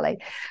into ballet.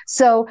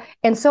 So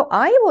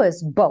I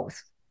was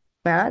both.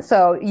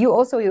 So you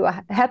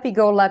were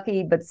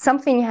happy-go-lucky, but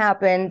something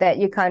happened that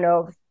you kind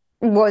of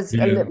you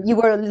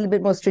were a little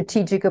bit more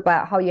strategic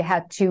about how you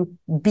had to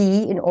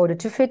be in order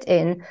to fit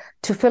in,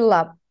 to fill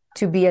up,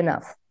 to be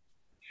enough.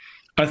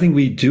 I think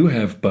we do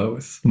have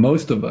both,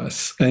 most of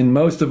us. And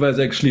most of us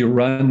actually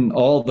run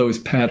all those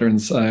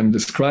patterns I'm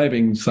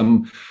describing.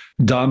 Some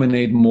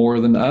dominate more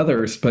than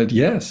others. But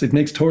yes, it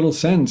makes total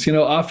sense.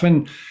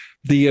 Often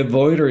the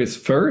avoider is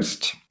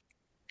first.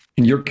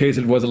 In your case,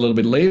 it was a little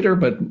bit later.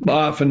 But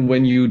often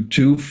when you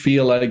do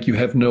feel like you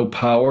have no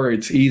power,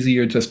 it's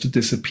easier just to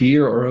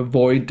disappear or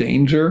avoid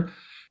danger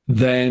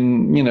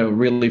than,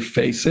 really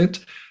face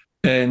it.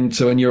 And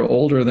so when you're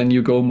older, then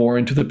you go more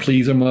into the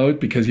pleaser mode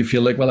because you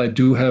feel like, well, I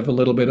do have a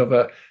little bit of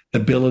a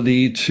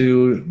ability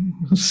to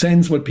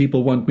sense what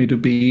people want me to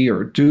be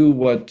or do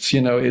what,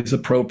 is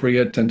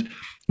appropriate. And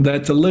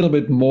that's a little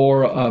bit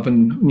more of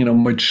an,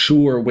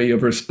 mature way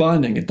of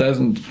responding. It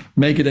doesn't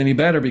make it any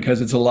better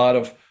because it's a lot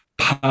of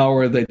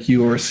power that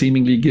you are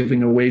seemingly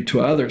giving away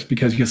to others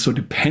because you're so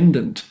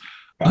dependent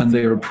on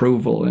their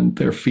approval and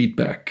their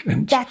feedback.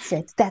 And that's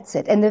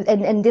it.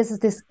 And this is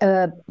this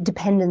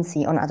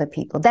dependency on other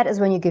people. That is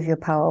when you give your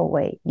power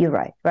away. You're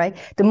right?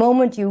 The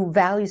moment you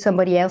value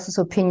somebody else's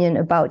opinion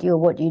about you or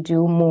what you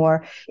do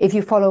more, if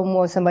you follow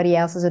more somebody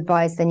else's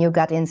advice than your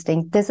gut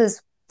instinct, this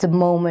is the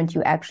moment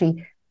you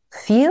actually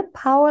feel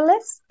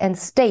powerless and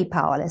stay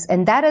powerless.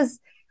 And that is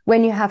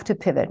when you have to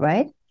pivot,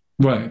 right?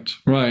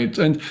 Right.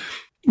 And,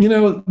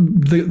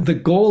 the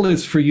goal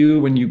is for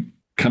you, when you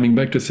coming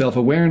back to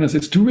self-awareness,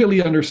 is to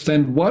really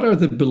understand what are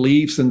the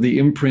beliefs and the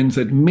imprints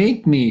that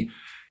make me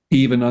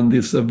even on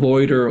this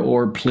avoider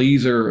or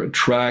pleaser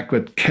track,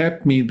 that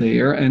kept me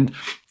there, and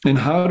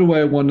how do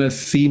I want to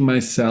see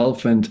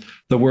myself and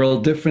the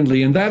world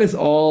differently. And that is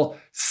all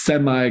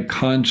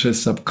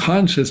semi-conscious,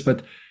 subconscious.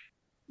 But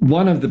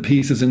one of the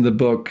pieces in the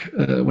book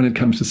when it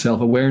comes to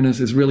self-awareness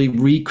is really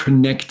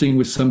reconnecting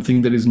with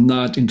something that is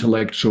not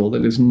intellectual,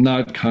 that is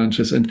not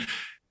conscious.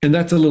 And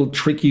that's a little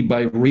tricky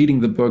by reading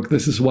the book.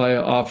 This is why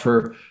I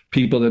offer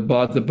people that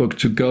bought the book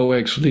to go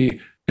actually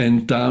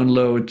and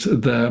download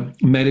the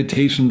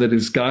meditation that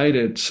is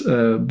guided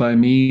by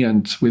me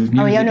and with music.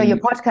 Oh, yeah, no, your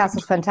podcast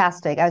is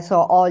fantastic. I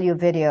saw all your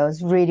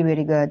videos, really,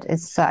 really good.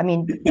 It's,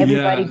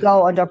 everybody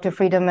go on Dr.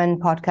 Friedemann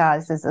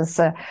podcast. It's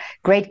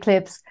great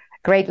clips,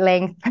 great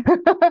length,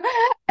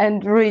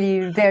 and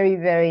really very,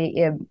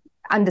 very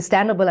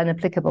understandable and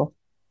applicable.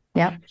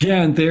 Yeah.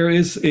 Yeah, and there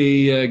is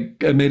a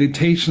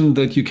meditation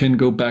that you can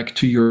go back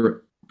to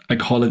your, I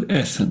call it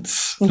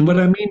essence. And what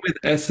I mean with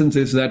essence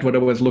is that what I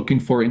was looking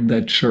for in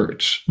that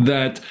church,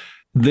 that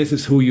this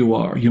is who you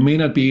are. You may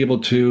not be able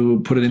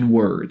to put it in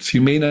words.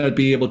 You may not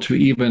be able to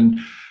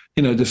even,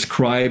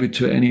 describe it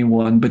to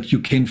anyone, but you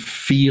can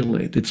feel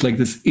it. It's like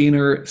this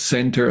inner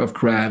center of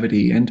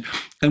gravity. And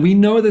we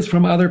know this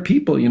from other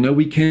people.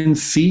 We can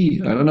see,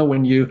 I don't know,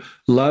 when you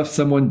love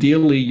someone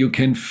dearly, you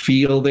can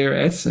feel their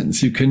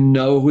essence. You can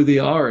know who they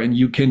are, and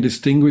you can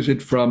distinguish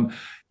it from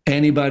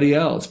anybody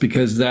else,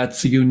 because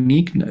that's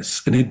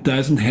uniqueness. And it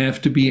doesn't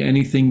have to be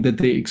anything that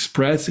they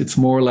express. It's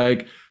more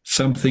like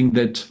something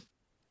that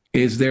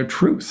is their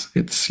truth.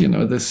 It's,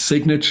 the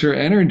signature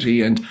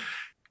energy. And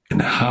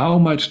how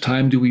much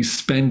time do we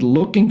spend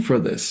looking for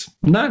this?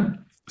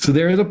 None. So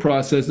there is a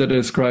process that I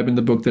describe in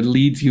the book that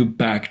leads you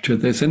back to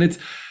this. And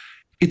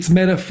it's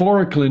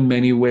metaphorical in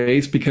many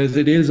ways, because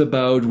it is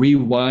about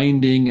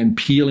rewinding and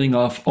peeling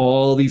off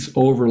all these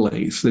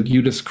overlays that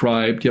you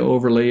described, your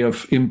overlay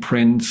of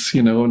imprints,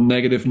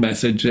 negative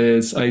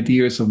messages,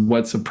 ideas of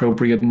what's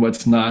appropriate and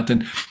what's not,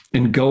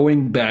 and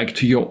going back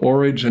to your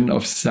origin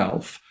of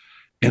self.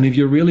 And if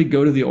you really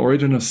go to the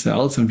origin of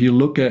self, and if you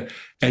look at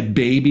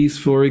babies,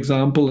 for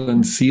example,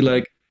 and see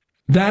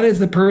that is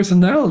the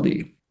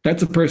personality.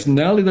 That's a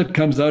personality that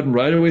comes out and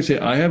right away say,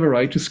 I have a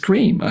right to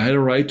scream. I had a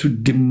right to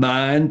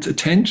demand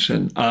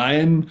attention.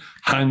 I'm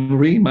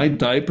hungry. My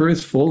diaper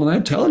is full, and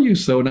I tell you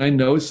so. And I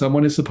know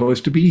someone is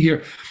supposed to be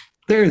here.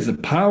 There is a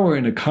power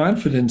and a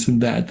confidence in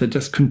that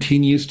just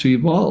continues to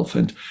evolve.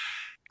 And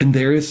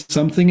there is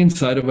something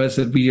inside of us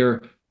that we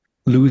are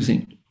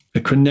losing. A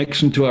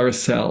connection to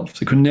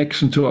ourselves, a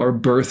connection to our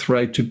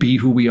birthright to be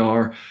who we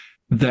are,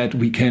 that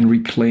we can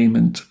reclaim.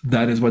 And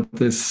that is what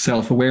this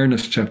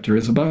self-awareness chapter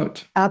is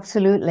about.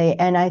 Absolutely.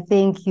 And I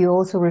think you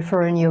also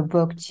refer in your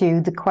book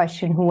to the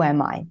question, who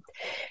am I?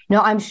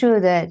 Now, I'm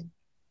sure that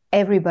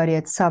everybody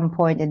at some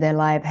point in their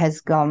life has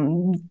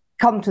come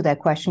to that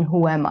question,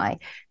 who am I?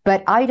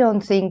 But I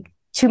don't think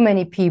too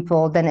many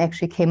people then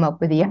actually came up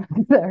with the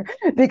answer,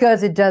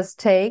 because it does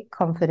take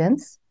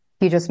confidence.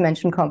 You just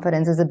mentioned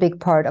confidence is a big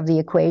part of the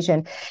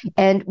equation.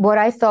 And what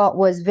I thought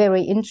was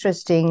very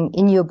interesting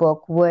in your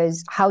book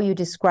was how you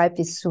describe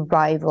this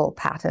survival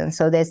pattern.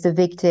 So there's the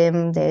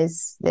victim,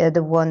 there's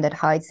the one that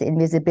hides the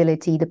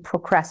invisibility, the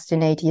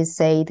procrastinator, you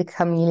say, the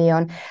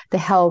chameleon, the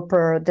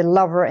helper, the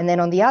lover. And then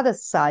on the other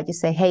side, you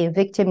say, hey, a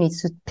victim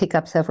needs to pick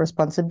up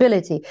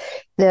self-responsibility.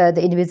 The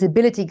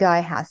invisibility guy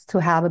has to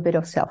have a bit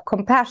of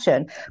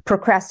self-compassion.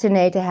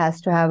 Procrastinator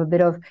has to have a bit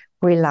of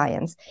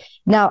reliance.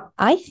 Now,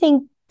 I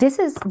think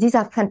these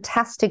are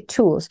fantastic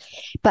tools,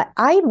 but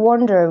I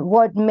wonder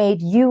what made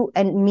you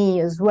and me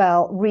as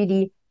well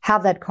really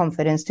have that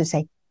confidence to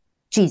say,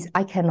 geez,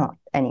 I cannot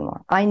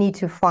anymore. I need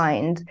to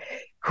find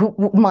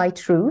my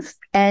truth.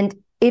 And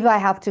if I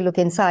have to look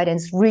inside and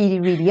it's really,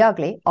 really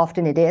ugly,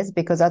 often it is,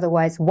 because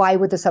otherwise, why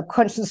would the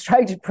subconscious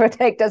try to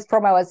protect us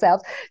from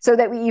ourselves, so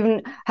that we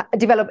even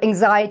develop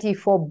anxiety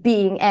for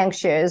being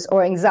anxious,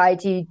 or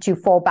anxiety to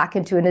fall back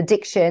into an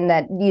addiction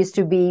that used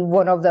to be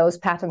one of those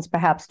patterns,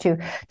 perhaps, to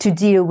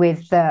deal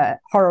with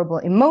horrible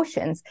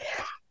emotions.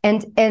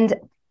 And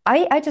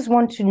I just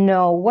want to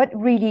know what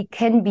really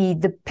can be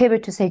the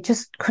pivot to say,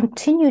 just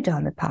continue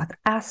down the path,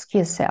 ask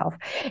yourself,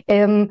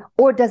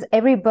 or is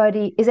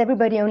everybody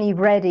only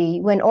ready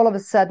when all of a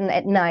sudden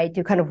at night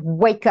you kind of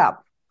wake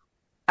up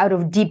out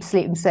of deep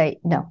sleep and say,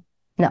 no,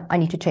 I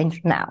need to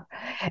change now,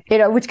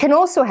 which can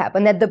also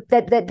happen,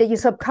 that your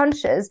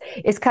subconscious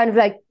is kind of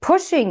like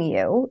pushing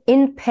you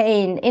in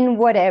pain, in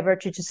whatever,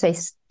 to just say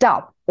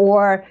stop,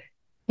 or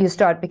you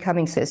start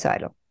becoming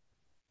suicidal.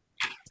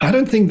 I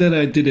don't think that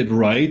I did it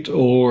right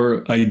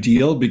or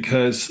ideal,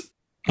 because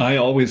I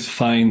always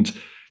find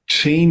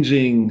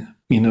changing,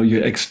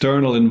 your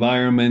external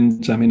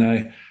environment. I mean,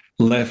 I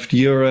left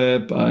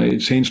Europe, I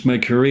changed my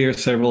career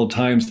several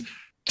times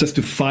just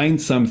to find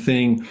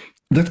something.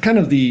 That's kind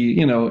of the,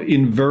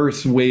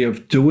 inverse way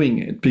of doing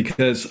it,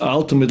 because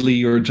ultimately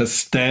you're just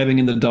stabbing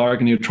in the dark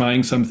and you're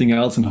trying something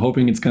else and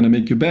hoping it's going to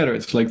make you better.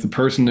 It's like the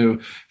person who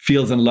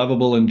feels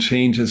unlovable and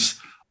changes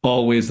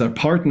always their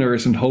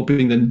partners and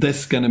hoping that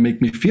this is going to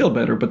make me feel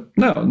better. But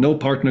no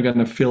partner going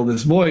to fill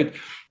this void.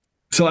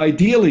 So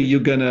ideally, you're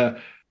going to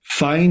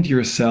find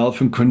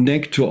yourself and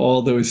connect to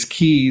all those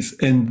keys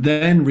and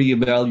then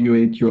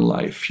reevaluate your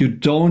life. You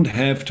don't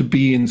have to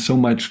be in so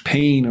much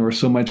pain or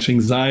so much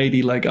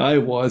anxiety like I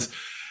was,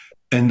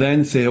 and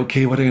then say,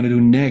 okay, what am I going to do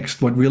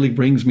next? What really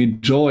brings me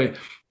joy?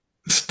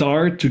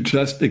 Start to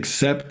just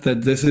accept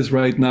that this is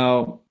right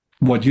now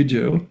what you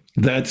do.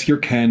 That's your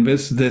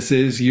canvas. This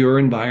is your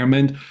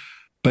environment,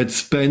 but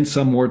spend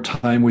some more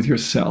time with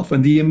yourself.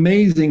 And the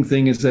amazing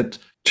thing is that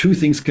two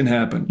things can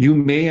happen. You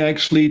may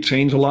actually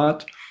change a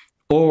lot,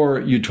 or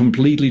you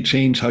completely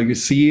change how you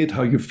see it,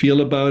 how you feel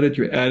about it,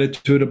 your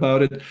attitude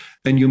about it,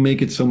 and you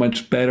make it so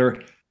much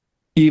better,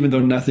 even though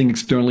nothing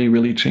externally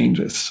really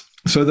changes.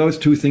 So those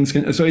two things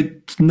can, so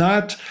it's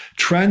not,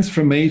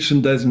 transformation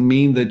doesn't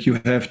mean that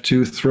you have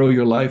to throw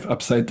your life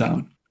upside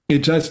down. It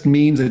just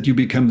means that you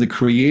become the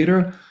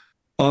creator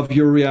of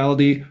your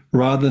reality,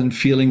 rather than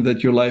feeling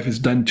that your life is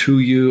done to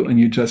you and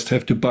you just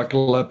have to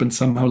buckle up and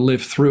somehow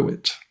live through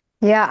it.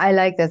 Yeah, I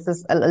like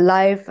this.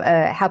 Life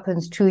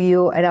happens to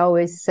you, and I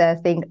always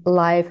think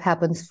life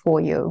happens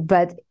for you.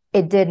 But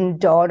it didn't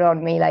dawn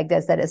on me like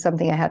this. That is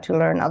something I had to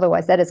learn.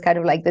 Otherwise, that is kind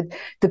of like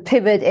the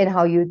pivot in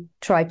how you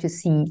try to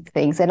see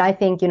things. And I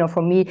think,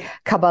 for me,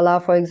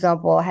 Kabbalah, for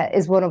example,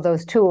 is one of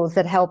those tools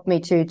that helped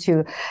me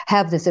to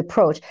have this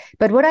approach.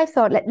 But what I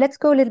thought, let's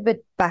go a little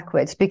bit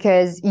backwards,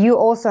 because you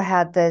also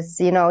had this,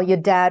 your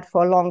dad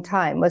for a long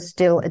time was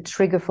still a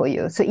trigger for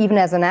you. So even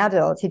as an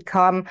adult, he'd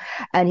come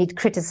and he'd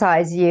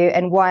criticize you.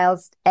 And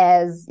whilst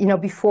as,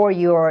 before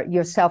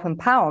your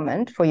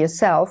self-empowerment for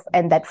yourself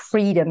and that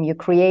freedom you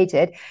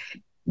created,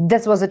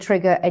 this was a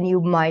trigger and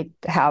you might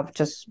have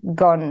just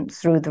gone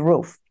through the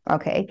roof.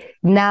 Okay.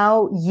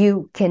 Now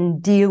you can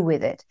deal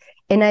with it.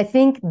 And I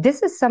think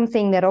this is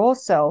something that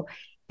also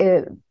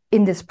in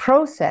this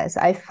process,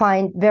 I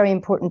find very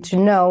important to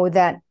know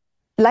that,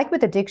 like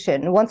with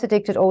addiction, once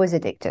addicted, always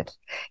addicted.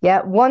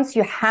 Yeah. Once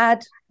you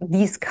had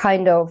these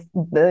kind of,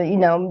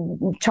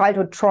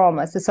 childhood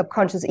traumas, the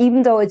subconscious,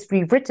 even though it's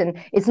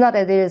rewritten, it's not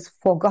that it is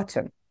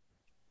forgotten.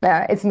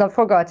 It's not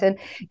forgotten.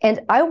 And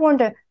I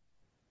wonder,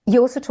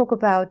 you also talk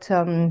about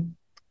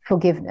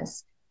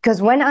forgiveness. Because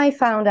when I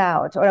found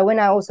out, or when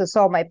I also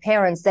saw my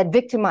parents that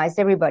victimized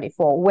everybody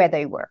for where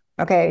they were,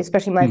 okay,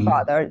 especially my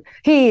father,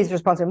 he is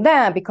responsible for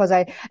that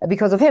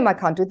because of him, I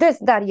can't do this,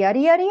 that, yada,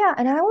 yada, yada.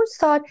 And I always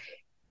thought,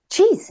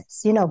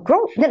 Jesus, not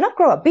grow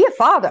up, be a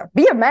father,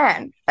 be a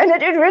man. And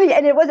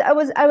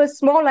I was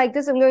small like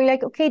this. I'm going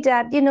like, okay,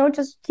 Dad,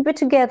 just keep it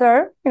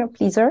together,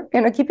 pleaser,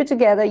 keep it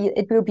together.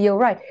 It will be all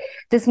right.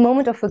 This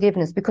moment of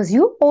forgiveness, because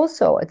you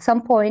also at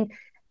some point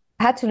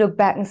had to look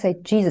back and say,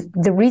 Jesus,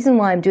 the reason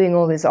why I'm doing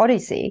all this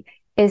odyssey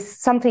is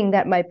something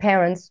that my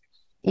parents,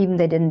 even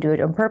they didn't do it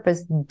on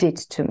purpose, did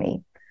to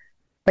me.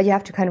 But you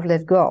have to kind of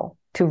let go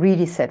to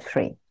really set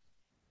free.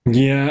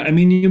 Yeah, I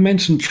mean, you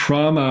mentioned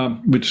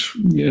trauma, which,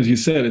 as you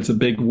said, it's a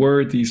big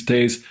word these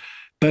days.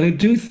 But I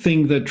do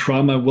think that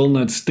trauma will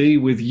not stay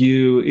with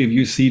you if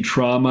you see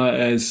trauma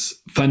as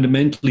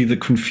fundamentally the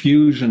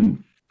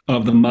confusion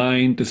of the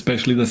mind,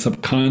 especially the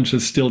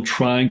subconscious, still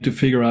trying to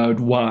figure out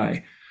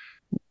why.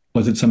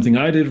 Was it something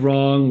I did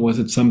wrong? Was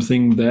it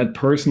something that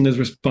person is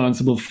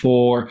responsible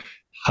for?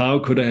 How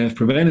could I have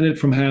prevented it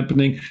from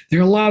happening?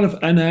 There are a lot of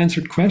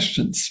unanswered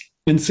questions.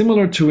 And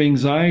similar to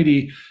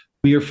anxiety,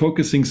 we are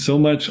focusing so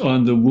much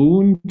on the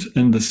wound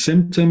and the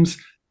symptoms,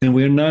 and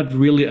we're not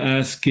really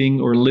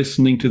asking or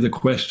listening to the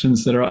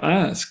questions that are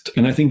asked.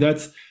 And I think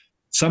that's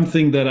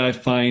something that I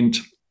find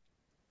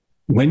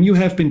when you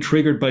have been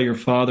triggered by your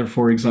father,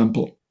 for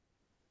example,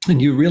 and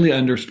you really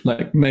understand,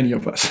 like many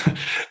of us,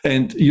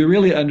 and you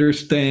really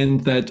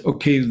understand that,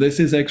 okay, this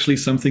is actually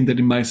something that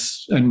in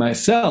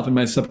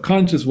my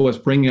subconscious was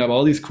bringing up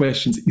all these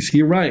questions. Is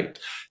he right?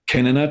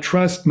 Can I not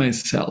trust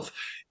myself?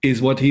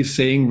 Is what he's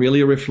saying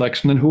really a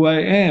reflection on who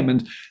I am?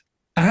 And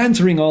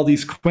answering all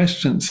these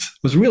questions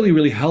was really,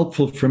 really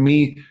helpful for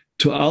me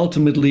to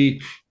ultimately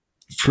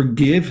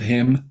forgive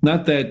him.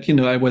 Not that,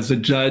 I was a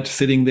judge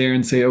sitting there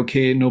and say,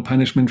 okay, no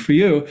punishment for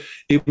you.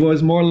 It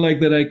was more like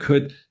that I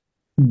could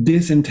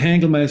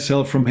disentangle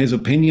myself from his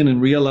opinion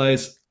and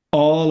realize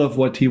all of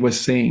what he was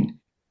saying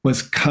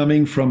was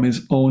coming from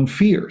his own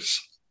fears,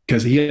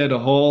 because he had a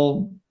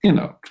whole,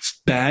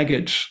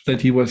 baggage that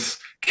he was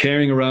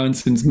carrying around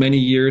since many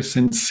years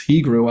since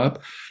he grew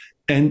up.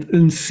 And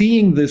in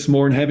seeing this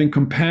more and having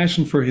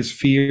compassion for his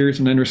fears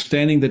and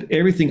understanding that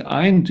everything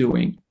I'm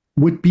doing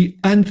would be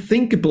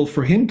unthinkable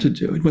for him to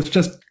do. It was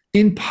just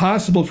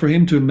impossible for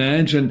him to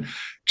imagine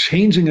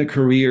changing a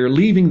career,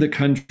 leaving the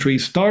country,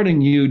 starting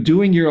new,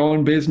 doing your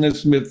own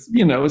business with,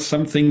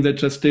 something that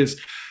just is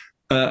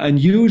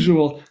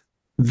unusual.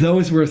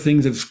 Those were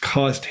things that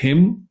caused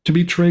him to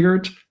be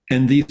triggered.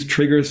 And these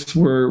triggers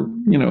were,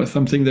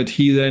 something that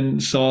he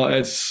then saw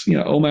as,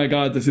 oh my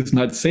God, this is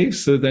not safe.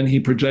 So then he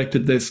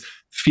projected this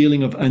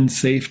feeling of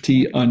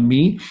unsafety on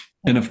me.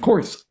 And of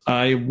course,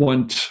 I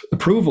want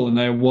approval and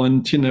I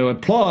want,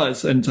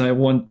 applause, and I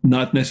want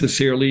not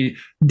necessarily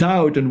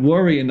doubt and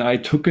worry. And I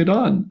took it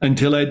on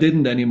until I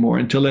didn't anymore,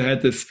 until I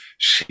had this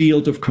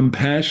shield of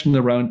compassion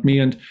around me.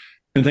 And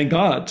thank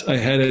God I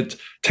had it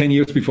 10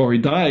 years before he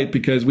died,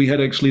 because we had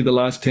actually the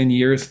last 10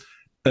 years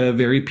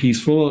very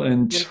peaceful,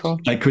 and beautiful.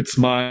 I could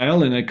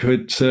smile and I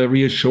could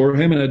reassure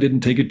him, and I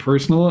didn't take it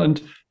personal.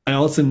 And I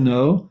also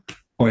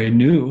I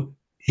knew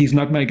he's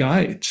not my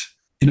guide.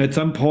 At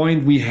some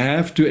point we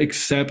have to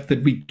accept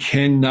that we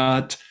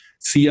cannot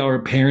see our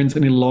parents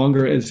any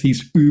longer as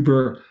these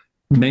uber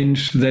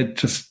mensch that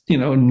just,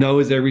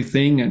 knows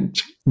everything, and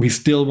we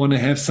still want to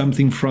have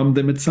something from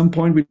them. At some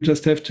point we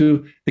just have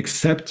to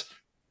accept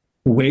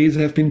ways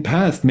have been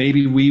passed.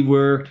 Maybe we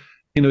were,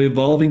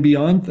 evolving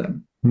beyond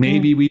them.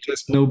 Maybe we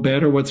just know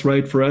better what's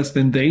right for us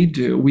than they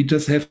do. We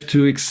just have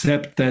to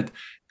accept that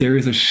there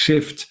is a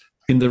shift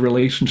in the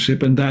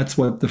relationship. And that's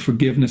what the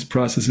forgiveness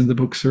process in the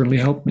book certainly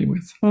helped me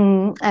with.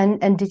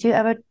 And did you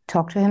ever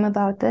talk to him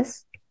about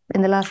this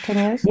in the last 10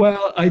 years?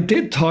 Well, I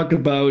did talk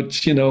about,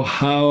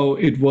 how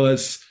it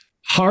was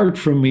hard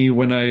for me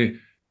when I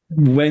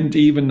went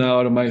even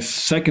out of my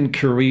second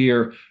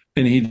career,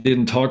 and he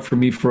didn't talk with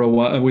me for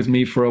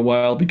a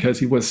while because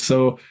he was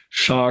so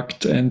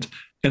shocked. And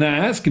I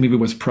asked him if he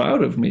was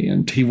proud of me,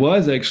 and he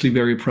was actually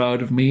very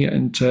proud of me.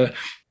 And,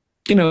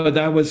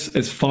 that was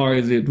as far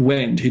as it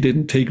went. He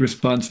didn't take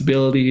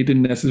responsibility. He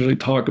didn't necessarily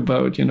talk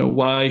about,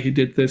 why he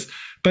did this.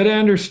 But I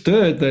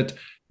understood that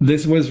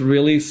this was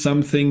really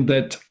something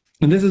that,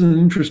 and this is an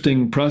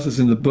interesting process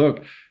in the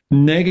book,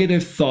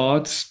 negative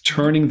thoughts,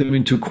 turning them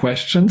into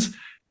questions.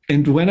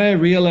 And when I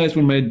realized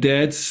when my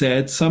dad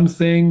said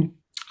something,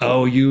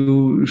 oh,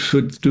 you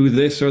should do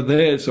this or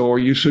this, or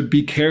you should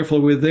be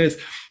careful with this,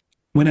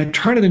 when I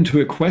turn it into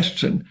a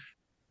question,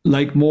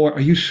 like more, are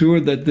you sure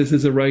that this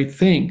is the right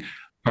thing?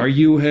 Are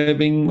you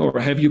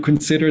have you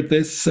considered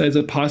this as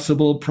a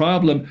possible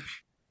problem?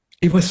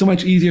 It was so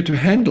much easier to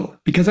handle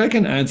because I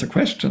can answer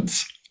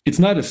questions. It's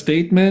not a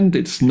statement.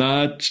 It's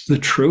not the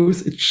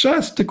truth. It's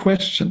just a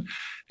question.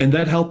 And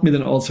that helped me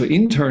then also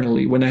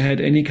internally when I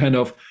had any kind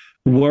of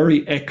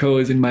worry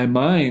echoes in my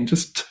mind,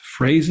 just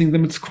phrasing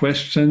them as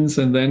questions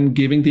and then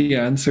giving the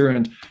answer.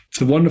 And it's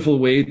a wonderful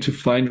way to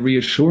find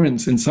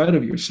reassurance inside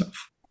of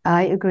yourself.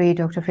 I agree,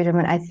 Dr.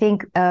 Friedemann. I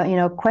think,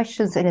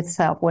 questions in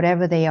itself,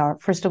 whatever they are,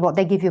 first of all,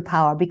 they give you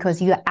power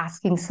because you're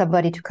asking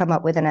somebody to come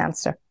up with an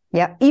answer.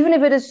 Yeah, even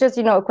if it is just,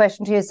 a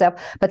question to yourself,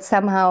 but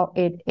somehow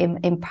it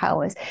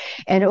empowers.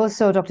 And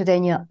also Dr.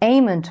 Daniel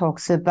Amen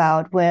talks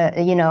about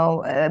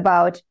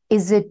about,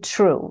 is it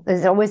true?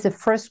 There's always the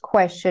first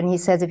question. He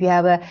says, if you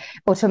have a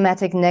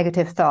automatic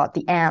negative thought,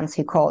 the ants,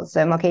 he calls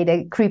them, okay,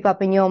 they creep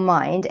up in your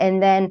mind.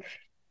 And then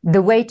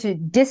the way to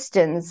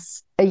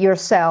distance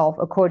yourself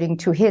according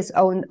to his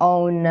own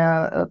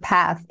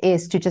path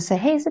is to just say,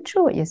 hey, is it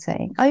true what you're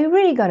saying? Are you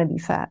really going to be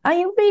fat? Are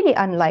you really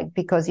unliked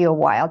because you're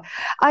wild?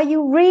 Are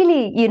you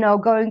really,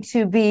 going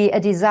to be a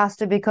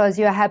disaster because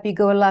you're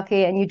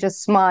happy-go-lucky and you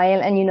just smile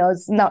and,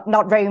 it's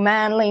not very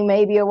manly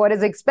maybe, or what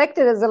is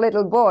expected as a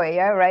little boy,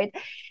 yeah, right?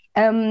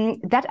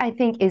 That I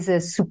think is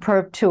a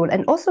superb tool.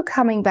 And also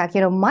coming back,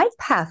 my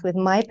path with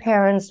my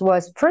parents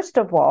was, first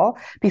of all,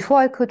 before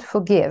I could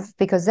forgive,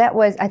 because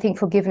I think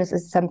forgiveness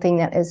is something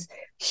that is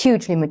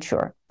hugely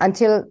mature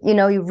until,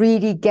 you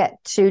really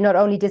get to not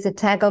only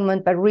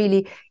disentanglement, but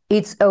really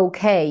it's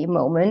okay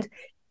moment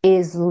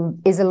is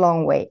a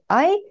long way.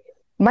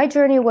 My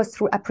journey was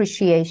through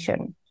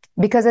appreciation,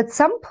 because at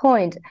some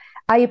point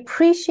I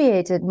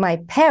appreciated my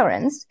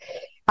parents.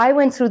 I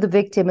went through the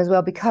victim as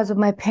well because of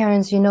my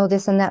parents,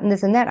 this and that and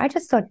this and that. I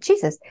just thought,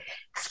 Jesus,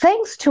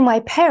 thanks to my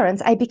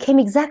parents, I became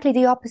exactly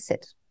the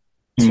opposite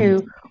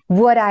to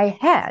what I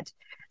had.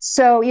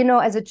 So,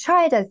 as a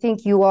child, I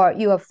think you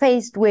are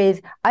faced with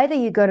either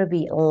you're going to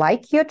be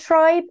like your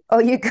tribe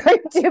or you're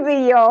going to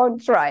be your own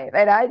tribe.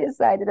 And I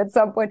decided at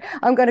some point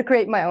I'm going to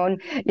create my own,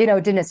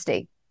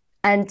 dynasty.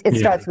 And it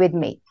starts with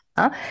me.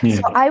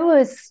 So I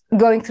was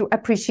going through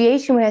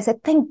appreciation when I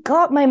said, thank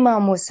God my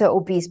mom was so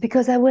obese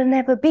because I will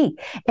never be.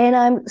 And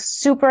I'm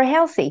super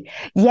healthy.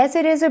 Yes,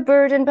 it is a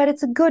burden, but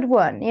it's a good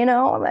one.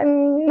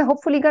 I'm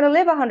hopefully going to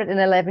live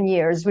 111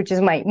 years, which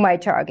is my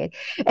target.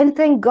 And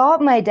thank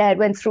God my dad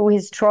went through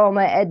his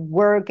trauma at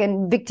work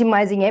and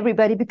victimizing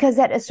everybody, because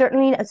that is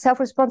certainly a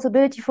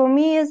self-responsibility for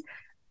me is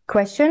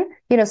question,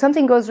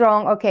 something goes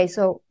wrong. Okay,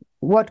 so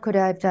what could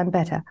I have done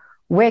better?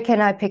 Where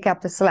can I pick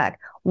up the slack?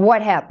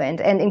 What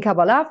happened? And in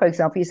Kabbalah, for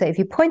example, you say, if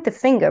you point the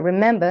finger,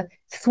 remember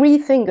 3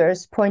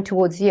 fingers point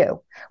towards you,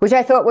 which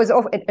I thought was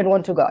and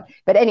one to God.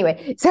 But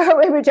anyway,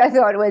 which I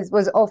thought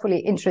was awfully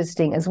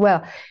interesting as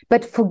well.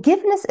 But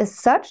forgiveness as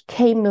such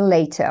came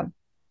later.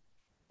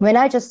 when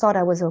I just thought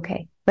I was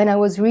okay, when I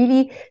was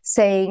really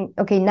saying,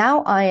 okay,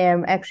 now I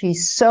am actually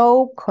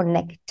so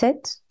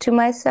connected to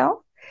myself,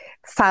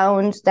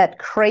 found that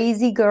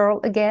crazy girl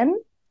again,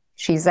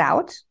 she's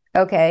out,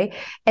 okay,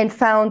 and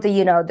found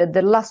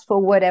the lust for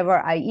whatever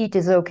I eat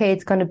is okay,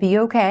 it's going to be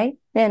okay,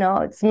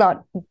 it's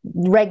not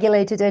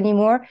regulated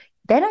anymore,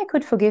 then I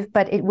could forgive,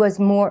 but it was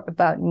more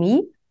about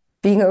me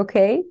being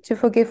okay to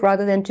forgive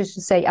rather than just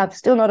to say, I'm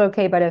still not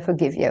okay, but I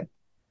forgive you.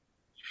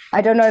 I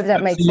don't know if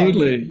that makes sense.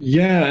 Absolutely.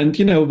 Yeah. And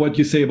what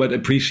you say about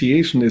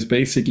appreciation is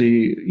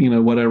basically,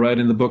 what I write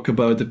in the book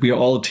about, that we are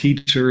all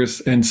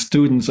teachers and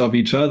students of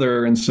each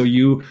other. And so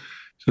you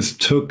just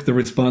took the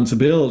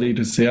responsibility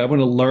to say, I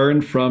want to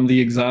learn from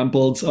the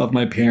examples of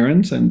my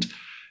parents. And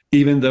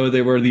even though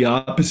they were the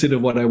opposite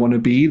of what I want to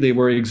be, they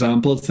were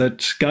examples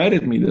that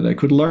guided me, that I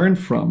could learn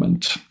from.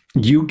 And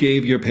you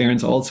gave your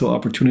parents also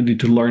opportunity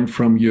to learn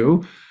from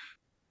you.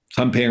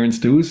 Some parents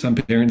do, some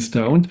parents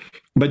don't,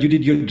 but you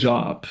did your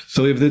job.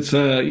 So if it's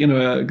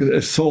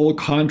a soul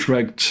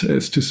contract,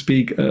 as to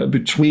speak,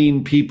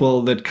 between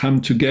people that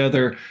come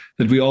together,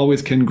 that we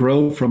always can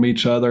grow from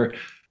each other,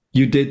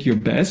 you did your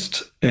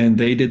best and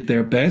they did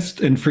their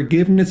best. And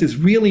forgiveness is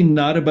really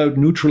not about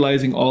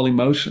neutralizing all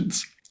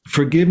emotions.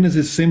 Forgiveness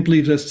is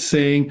simply just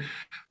saying,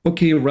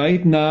 okay,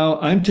 right now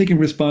I'm taking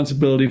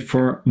responsibility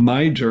for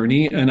my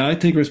journey, and I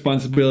take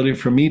responsibility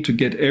for me to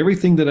get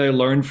everything that I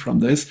learned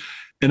from this.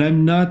 And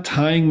I'm not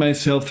tying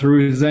myself through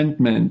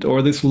resentment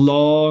or this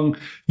long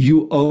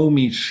you owe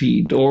me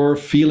sheet, or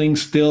feeling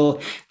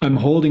still I'm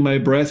holding my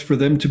breath for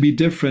them to be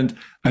different.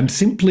 I'm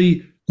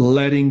simply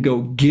letting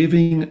go,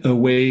 giving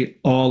away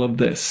all of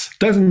this.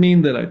 Doesn't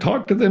mean that I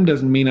talk to them,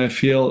 doesn't mean I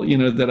feel,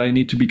 that I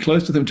need to be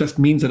close to them. It just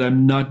means that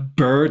I'm not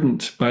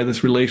burdened by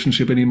this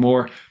relationship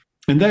anymore.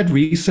 And that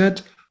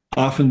reset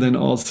often then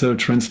also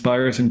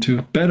transpires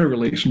into better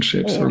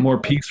relationships or more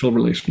peaceful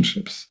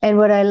relationships. And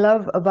what I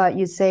love about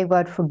you say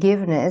about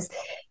forgiveness,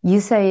 you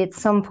say at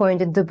some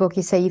point in the book,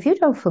 you say, if you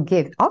don't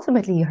forgive,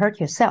 ultimately you hurt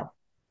yourself.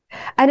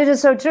 And it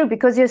is so true,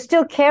 because you're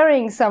still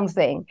carrying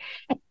something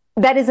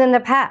that is in the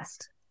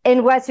past.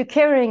 And whilst you're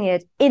carrying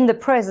it in the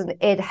present,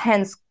 it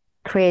hence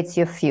creates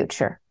your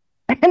future.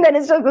 And then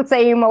it's just the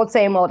same old,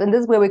 same old. And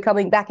this is where we're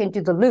coming back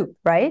into the loop,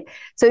 right?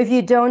 So if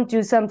you don't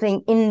do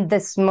something in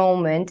this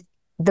moment,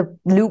 the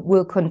loop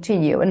will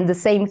continue. And the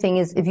same thing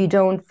is, if you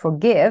don't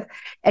forgive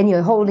and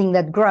you're holding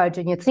that grudge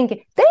and you're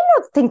thinking, they're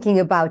not thinking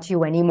about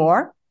you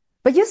anymore,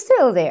 but you're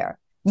still there.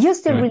 You're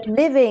still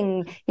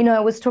reliving. I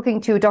was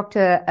talking to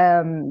Dr.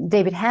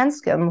 David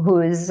Hanscom,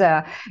 who is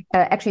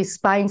actually a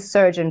spine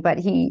surgeon, but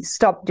he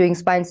stopped doing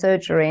spine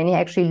surgery and he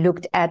actually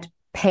looked at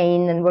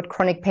pain and what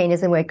chronic pain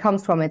is and where it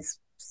comes from. It's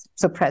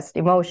suppressed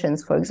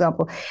emotions, for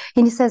example.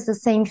 And he says the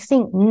same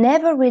thing.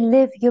 Never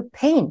relive your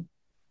pain.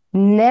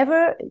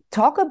 Never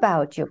talk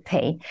about your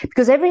pain,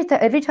 because every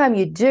time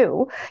you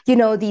do,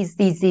 these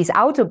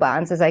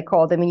autobahns, as I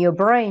call them, in your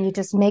brain, you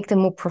just make them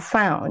more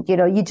profound.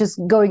 You're just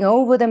going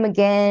over them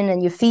again,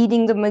 and you're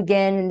feeding them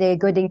again, and they're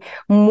getting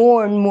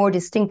more and more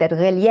distinct. That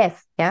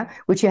relief,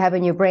 which you have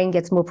in your brain,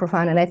 gets more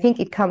profound. And I think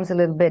it comes a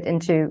little bit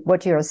into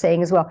what you're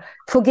saying as well.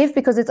 Forgive,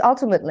 because it's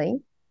ultimately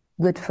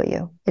good for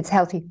you. It's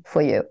healthy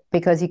for you,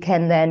 because you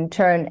can then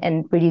turn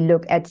and really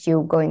look at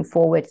you going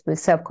forward with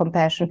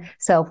self-compassion,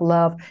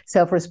 self-love,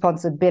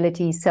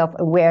 self-responsibility,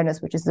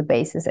 self-awareness, which is the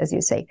basis, as you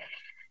say.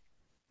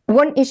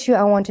 One issue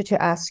I wanted to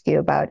ask you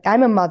about.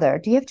 I'm a mother.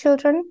 Do you have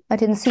children? I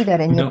didn't see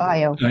that in your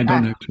bio. I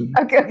don't have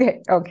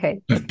children.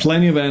 Okay. I have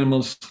plenty of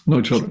animals,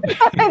 no children.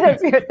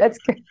 That's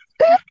good.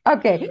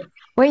 Okay.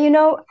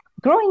 Well,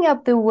 growing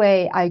up the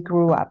way I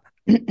grew up,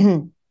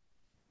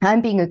 I'm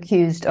being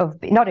accused of,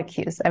 not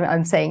accused,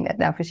 I'm saying that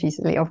now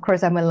facetiously. Of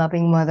course, I'm a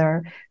loving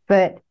mother,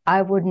 but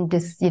I wouldn't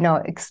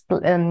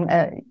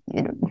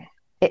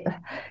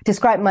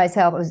describe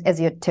myself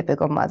as your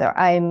typical mother.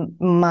 I'm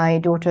my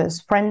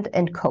daughter's friend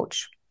and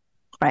coach,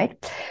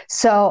 right?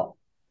 So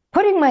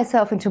putting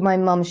myself into my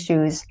mom's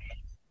shoes,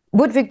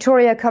 would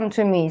Victoria come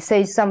to me,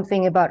 say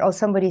something about, or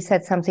somebody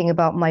said something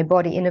about my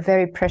body in a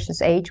very precious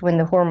age when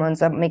the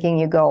hormones are making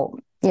you go,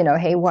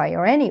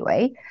 haywire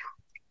anyway,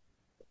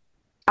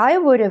 I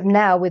would have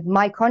now, with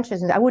my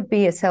consciousness, I would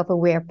be a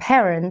self-aware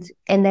parent,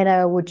 and then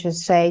I would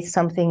just say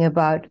something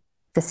about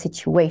the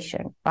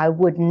situation. I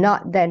would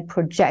not then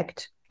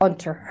project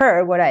onto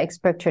her what I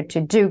expect her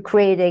to do,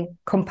 creating,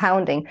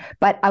 compounding,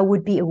 but I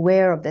would be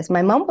aware of this.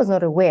 My mom was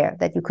not aware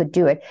that you could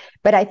do it,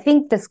 but I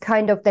think this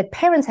kind of, that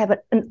parents have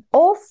an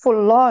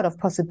awful lot of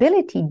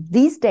possibility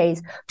these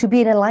days to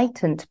be an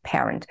enlightened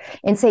parent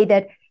and say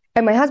that,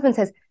 and my husband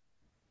says,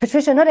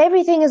 Patricia, not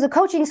everything is a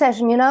coaching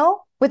session,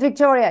 with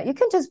Victoria. You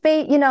can just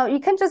be, you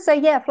can just say,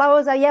 yeah,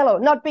 flowers are yellow,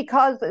 not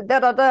because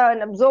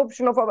an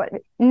absorption of,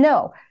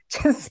 no,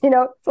 just,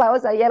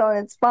 flowers are yellow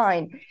and it's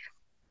fine.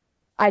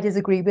 I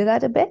disagree with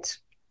that a bit.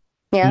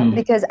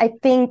 Because I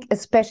think,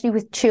 especially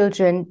with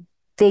children,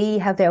 they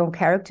have their own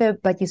character,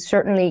 but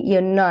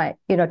you're not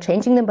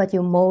changing them, but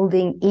you're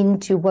molding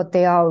into what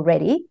they are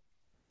already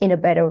in a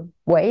better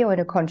way or in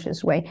a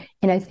conscious way.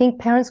 And I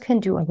think parents can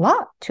do a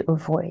lot to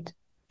avoid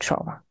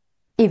trauma.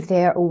 if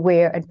they're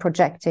aware and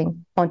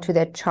projecting onto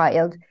their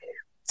child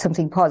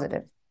something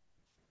positive?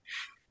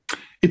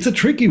 It's a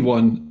tricky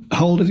one.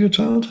 How old is your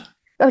child?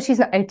 Oh, she's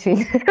not 18.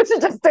 She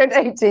just turned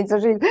 18.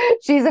 So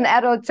she's an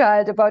adult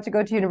child about to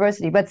go to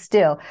university. But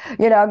still,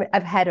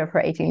 I've had her for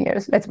 18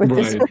 years. Let's put it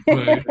this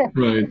way.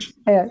 Right.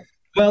 Yeah.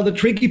 Well, the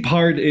tricky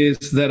part is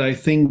that I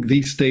think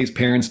these days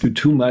parents do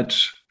too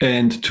much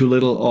and too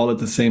little all at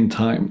the same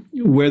time.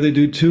 Where they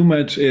do too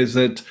much is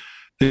that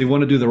they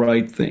want to do the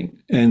right thing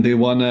and they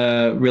want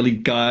to really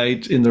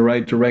guide in the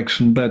right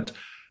direction. But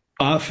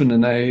often,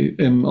 and I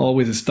am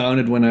always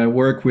astounded when I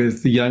work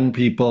with young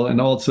people,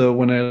 and also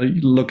when I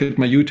look at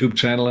my YouTube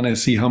channel and I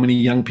see how many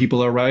young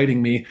people are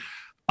writing me,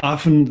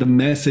 often the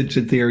message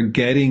that they are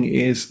getting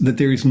is that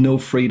there is no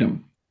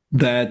freedom,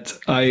 that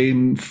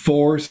I'm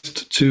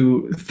forced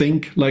to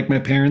think like my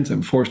parents,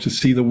 I'm forced to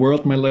see the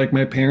world like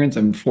my parents,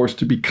 I'm forced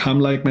to become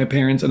like my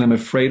parents, and I'm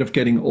afraid of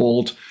getting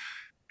old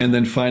and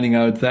then finding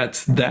out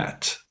that's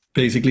that.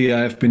 Basically,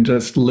 I've been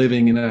just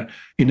living in a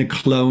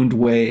cloned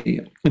way.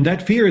 And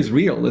that fear is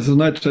real. This is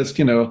not just,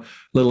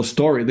 little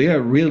story. They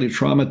are really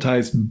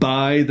traumatized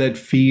by that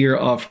fear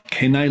of,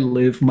 can I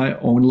live my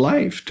own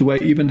life? Do I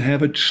even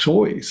have a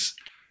choice?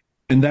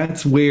 And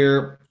that's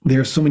where there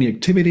are so many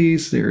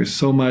activities. There is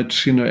so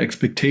much,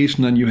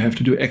 expectation, and you have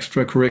to do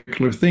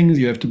extracurricular things.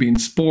 You have to be in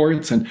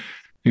sports, and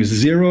there's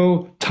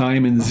zero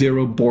time and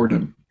zero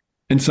boredom.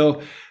 And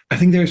so I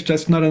think there's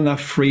just not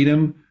enough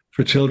freedom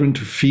for children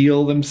to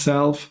feel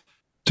themselves,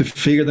 to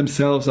figure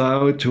themselves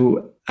out,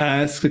 to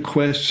ask the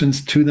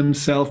questions to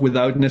themselves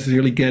without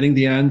necessarily getting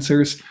the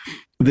answers.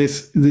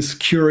 This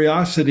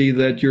curiosity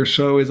that your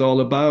show is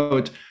all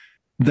about,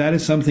 that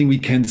is something we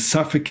can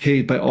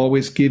suffocate by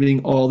always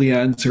giving all the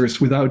answers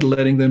without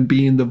letting them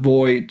be in the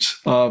void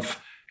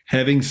of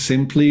having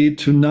simply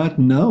to not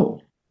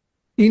know.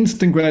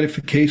 Instant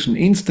gratification,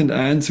 instant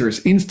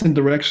answers, instant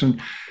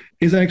direction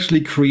is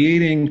actually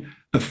creating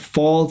a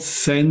false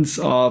sense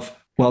of,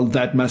 well,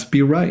 that must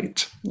be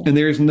right. And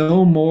there is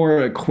no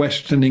more a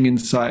questioning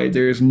inside.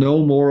 There is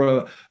no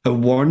more a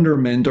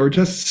wonderment or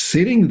just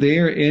sitting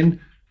there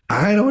in,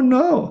 I don't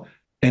know.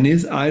 And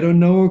is I don't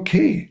know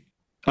okay?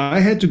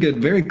 I had to get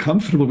very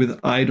comfortable with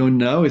I don't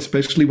know,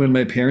 especially when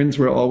my parents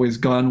were always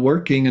gone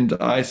working and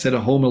I sat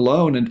at home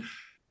alone and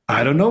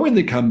I don't know when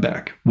they come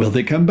back. Will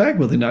they come back?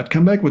 Will they not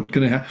come back? What's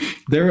going to happen?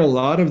 There are a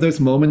lot of those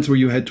moments where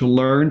you had to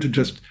learn to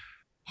just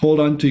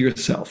hold on to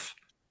yourself.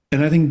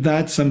 And I think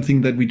that's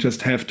something that we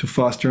just have to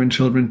foster in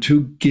children,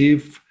 to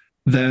give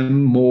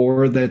them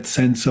more that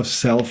sense of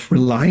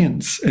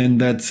self-reliance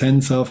and that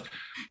sense of,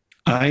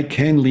 I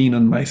can lean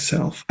on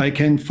myself. I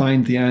can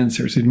find the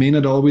answers. It may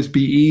not always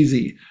be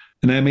easy,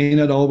 and I may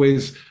not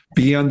always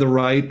be on the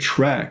right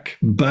track,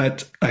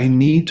 but I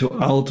need to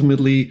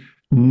ultimately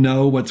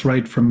know what's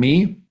right for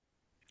me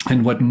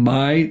and what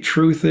my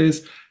truth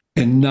is,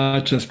 and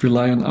not just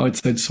rely on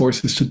outside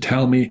sources to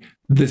tell me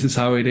this is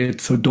how it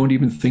is, so don't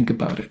even think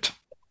about it.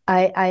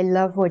 I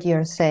love what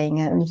you're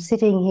saying. I'm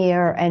sitting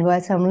here, and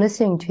whilst I'm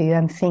listening to you,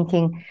 I'm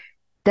thinking,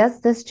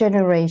 does this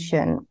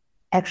generation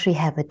actually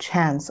have a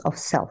chance of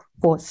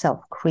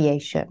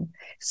self-creation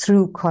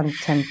through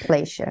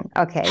contemplation?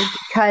 Okay,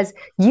 because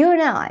you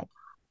and I,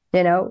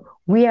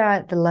 we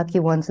are the lucky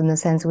ones in the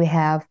sense we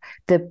have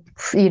the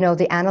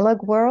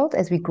analog world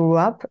as we grew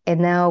up,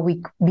 and now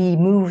we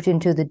moved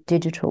into the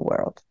digital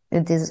world.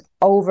 It is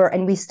over,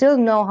 and we still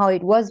know how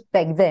it was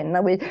back then.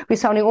 Now we're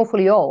sounding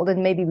awfully old,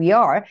 and maybe we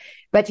are,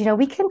 but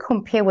we can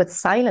compare what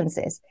silence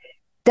is.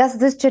 Does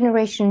this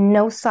generation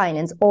know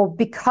silence, or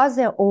because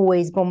they're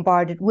always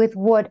bombarded with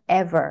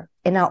whatever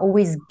and are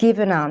always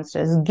given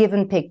answers,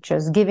 given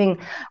pictures, giving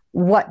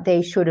what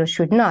they should or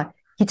should not?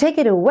 You take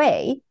it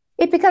away,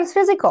 it becomes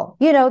physical.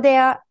 They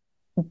are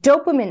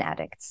dopamine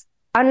addicts.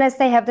 Unless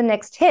they have the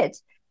next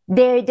hit,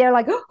 they're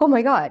like, oh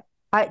my God.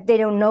 They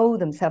don't know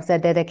themselves,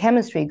 that their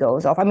chemistry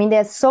goes off. I mean,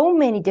 there's so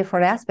many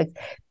different aspects,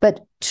 but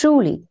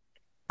truly,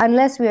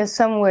 unless we are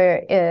somewhere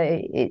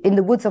in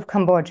the woods of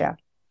Cambodia,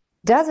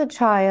 does a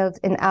child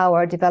in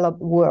our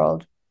developed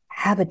world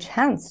have a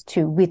chance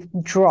to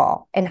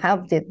withdraw and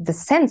have the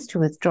sense to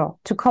withdraw,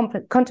 to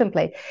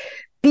contemplate,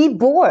 be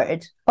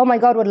bored? Oh my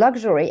God, what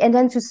luxury. And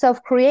then to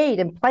self-create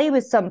and play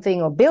with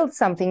something or build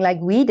something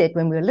like we did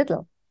when we were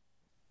little.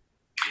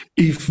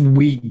 If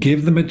we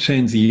give them a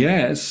chance,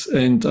 yes.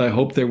 And I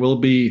hope there will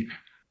be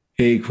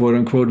a quote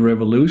unquote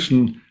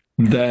revolution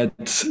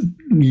that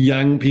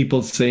young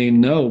people say,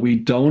 no, we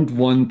don't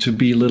want to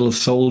be little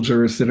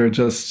soldiers that are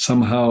just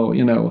somehow,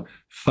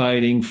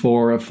 fighting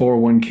for a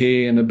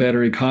 401k and a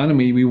better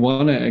economy. We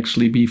want to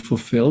actually be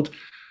fulfilled.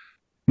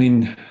 I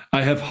mean,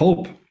 I have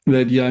hope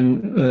that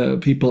young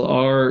people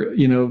are,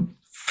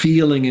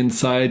 feeling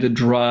inside a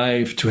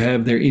drive to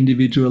have their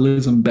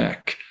individualism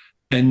back,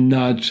 and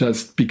not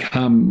just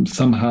become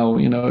somehow,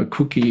 a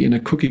cookie in a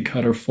cookie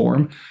cutter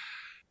form.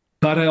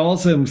 But I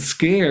also am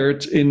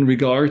scared in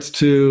regards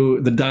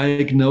to the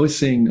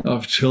diagnosing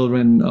of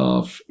children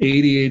of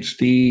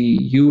ADHD,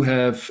 you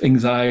have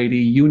anxiety,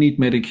 you need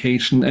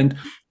medication, and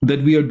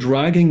that we are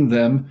dragging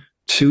them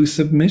to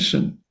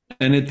submission.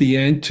 and at the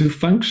end to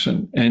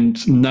function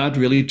and not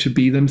really to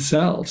be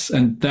themselves.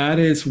 And that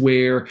is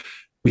where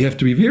we have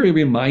to be very,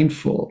 very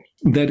mindful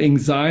that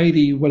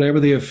anxiety, whatever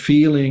they are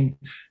feeling,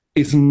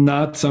 is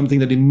not something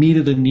that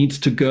immediately needs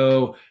to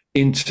go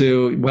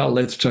into, well,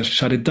 let's just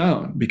shut it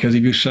down. Because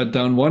if you shut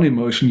down one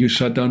emotion, you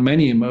shut down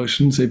many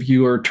emotions. If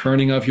you are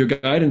turning off your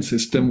guidance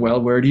system,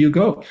 well, where do you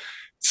go?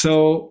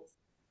 So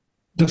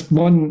just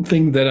one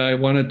thing that I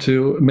wanted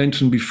to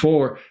mention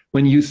before,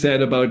 when you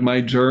said about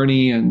my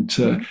journey, and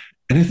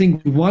I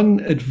think one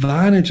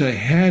advantage I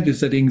had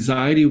is that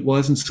anxiety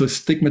wasn't so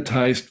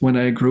stigmatized when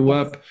I grew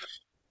up,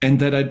 and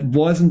that it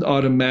wasn't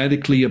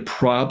automatically a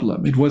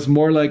problem. It was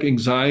more like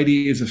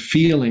anxiety is a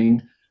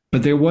feeling,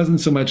 but there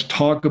wasn't so much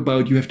talk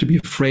about you have to be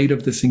afraid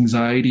of this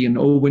anxiety, and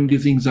oh, when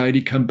does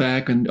anxiety come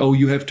back? And oh,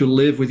 you have to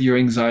live with your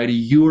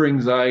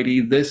anxiety,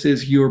 this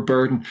is your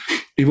burden.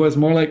 It was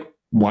more like,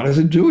 what does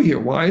it do here?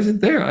 Why is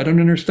it there? I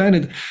don't understand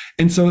it.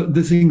 And so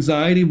this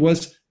anxiety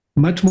was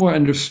much more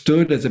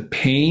understood as a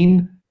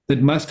pain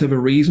that must have a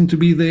reason to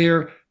be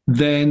there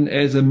than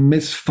as a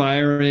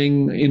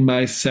misfiring in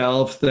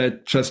myself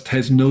that just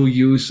has no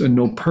use and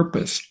no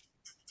purpose.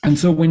 And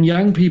so when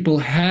young people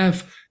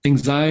have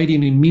anxiety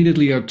and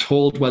immediately are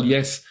told, well,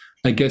 yes,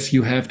 I guess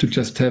you have to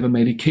just have a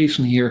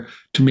medication here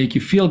to make you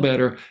feel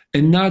better,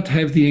 and not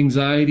have the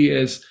anxiety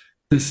as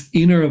this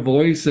inner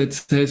voice that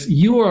says,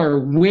 you are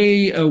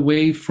way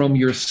away from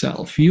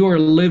yourself. You are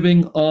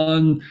living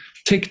on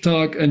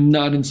TikTok and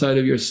not inside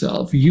of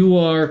yourself. You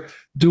are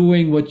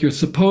doing what you're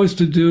supposed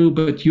to do,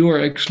 but you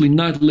are actually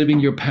not living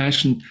your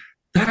passion.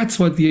 That's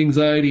what the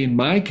anxiety in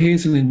my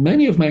case and in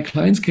many of my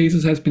clients'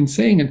 cases has been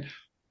saying. And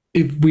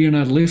if we are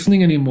not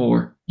listening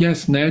anymore,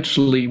 yes,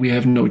 naturally we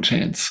have no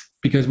chance,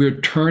 because we're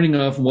turning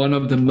off one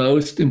of the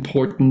most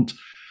important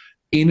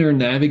inner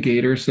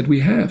navigators that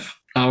we have,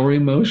 our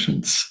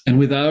emotions. And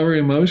with our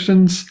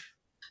emotions,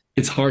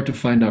 it's hard to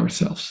find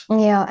ourselves.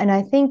 Yeah, and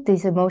I think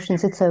these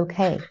emotions, it's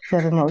okay to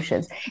have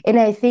emotions. And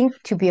I think,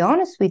 to be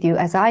honest with you,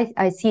 as I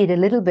see it a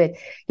little bit,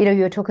 you know,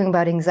 you're talking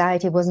about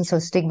anxiety, it wasn't so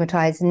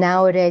stigmatized.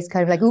 Nowadays,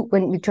 kind of like, ooh,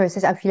 when Victoria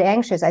says, I feel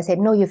anxious, I say,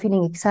 no, you're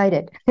feeling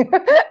excited.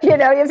 You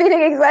know, you're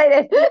feeling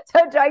excited. So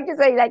I'm trying to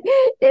say, like,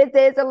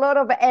 there's a lot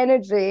of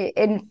energy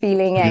in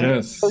feeling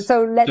anxious. Yes,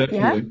 so let's,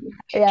 definitely.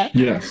 Yeah.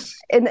 Yes.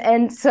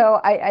 And so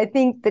I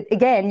think that,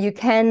 again, you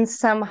can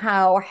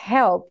somehow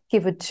help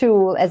give a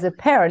tool as a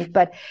parent,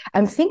 but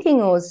I'm thinking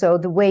also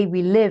the way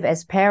we live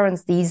as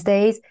parents these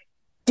days,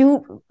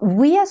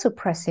 we are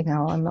suppressing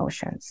our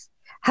emotions.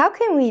 How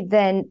can we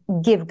then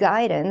give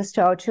guidance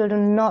to our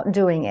children not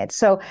doing it?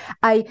 So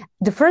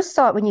the first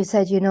thought when you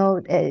said, you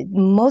know,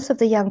 most of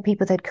the young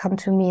people that come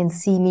to me and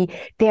see me,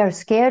 they are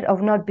scared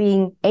of not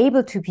being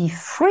able to be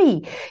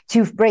free,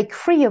 to break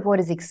free of what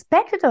is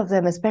expected of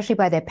them, especially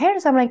by their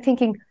parents. I'm like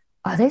thinking,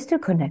 are they still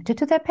connected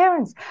to their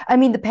parents? I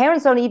mean, the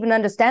parents don't even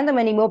understand them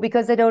anymore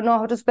because they don't know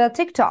how to spell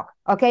TikTok,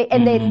 okay?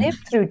 And they live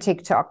through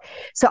TikTok.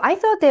 So I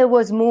thought there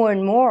was more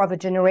and more of a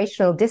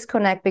generational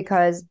disconnect,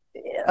 because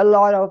a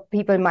lot of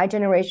people in my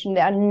generation,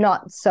 they are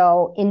not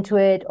so into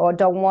it or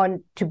don't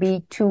want to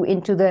be too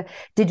into the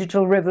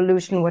digital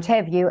revolution, what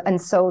have you.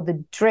 And so the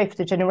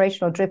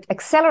generational drift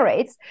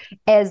accelerates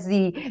as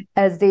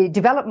the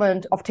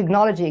development of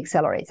technology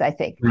accelerates, I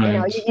think.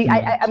 Right. You know,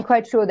 I'm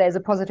quite sure there's a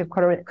positive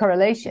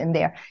correlation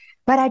there.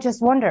 But I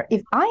just wonder,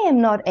 if I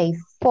am not a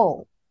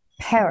full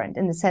parent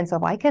in the sense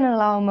of I can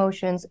allow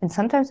emotions and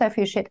sometimes I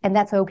feel shit, and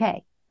that's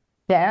okay.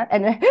 Yeah.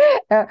 And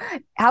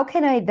how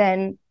can I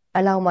then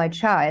allow my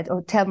child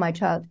or tell my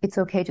child it's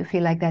okay to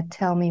feel like that?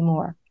 Tell me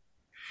more.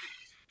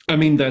 I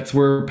mean, that's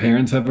where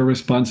parents have a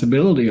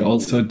responsibility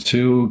also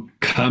to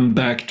come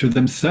back to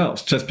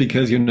themselves. Just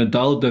because you're an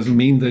adult doesn't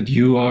mean that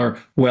you are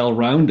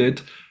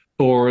well-rounded,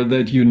 or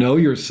that you know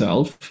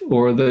yourself,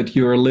 or that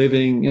you're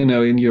living, you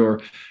know, in your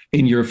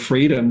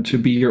freedom to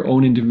be your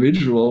own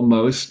individual.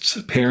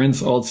 Most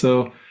parents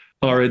also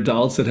are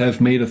adults that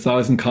have made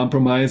 1,000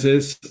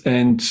 compromises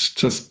and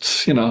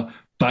just, you know,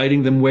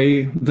 biting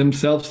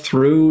themselves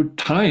through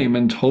time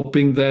and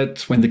hoping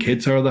that when the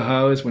kids are at the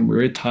house, when we're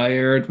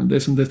retired, when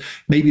this and this,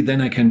 maybe then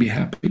I can be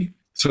happy.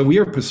 So we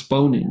are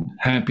postponing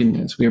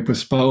happiness. We are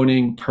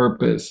postponing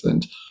purpose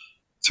and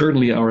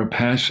certainly our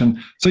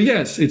passion. So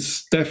yes,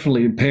 it's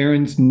definitely,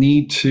 parents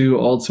need to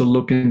also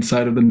look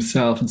inside of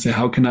themselves and say,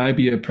 how can I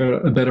be a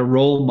better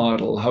role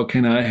model? How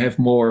can I have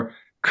more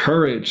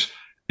courage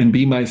and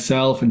be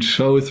myself and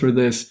show through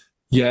this?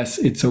 Yes,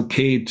 it's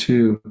okay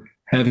to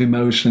have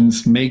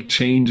emotions, make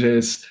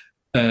changes,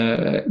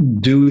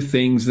 do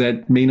things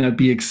that may not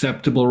be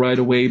acceptable right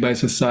away by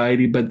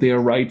society, but they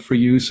are right for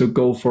you, so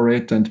go for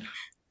it, and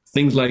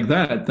things like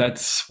that.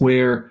 That's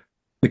where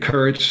the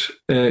courage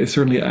is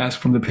certainly asked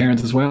from the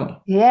parents as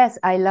well. Yes,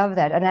 I love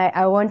that, and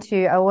I want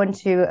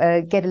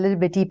to get a little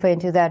bit deeper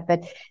into that.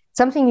 But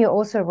something you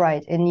also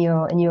write in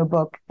your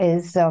book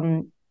is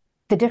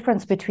the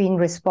difference between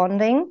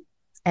responding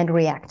and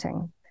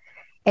reacting.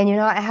 And, you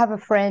know, I have a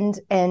friend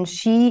and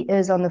she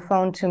is on the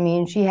phone to me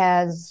and she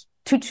has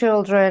 2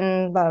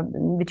 children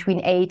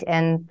between 8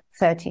 and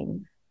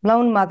 13.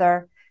 Lone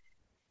mother,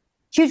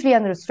 hugely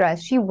under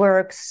stress. She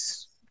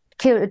works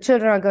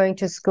children are going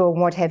to school,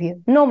 what have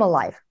you, normal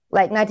life.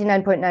 Like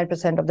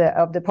 99.9%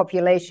 of the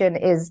population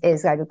is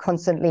like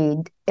constantly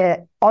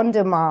on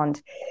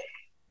demand.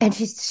 And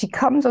she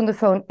comes on the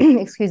phone,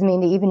 excuse me,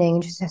 in the evening,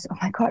 and she says, "Oh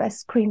my God, I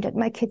screamed at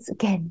my kids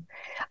again.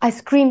 I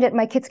screamed at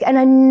my kids again." And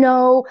I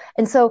know.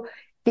 And so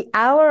the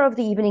hour of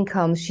the evening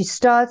comes, she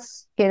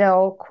starts,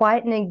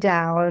 quietening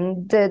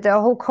down. The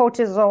whole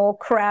cortisol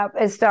crap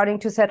is starting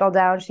to settle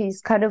down. She's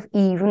kind of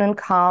even and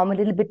calm, a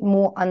little bit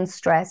more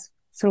unstressed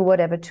through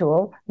whatever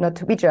tool, not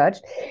to be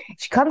judged.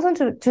 She comes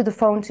onto the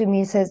phone to me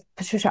and says,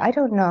 "Patricia, I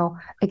don't know.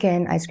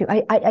 Again, I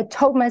screamed. I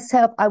told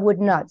myself I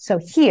would not." So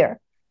here,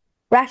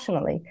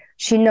 rationally,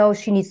 she knows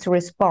she needs to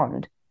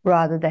respond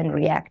rather than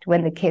react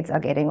when the kids are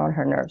getting on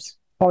her nerves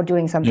or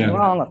doing something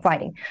wrong or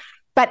fighting.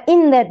 But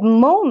in that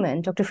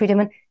moment, Dr.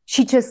 Friedemann,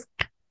 she just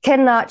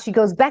cannot. She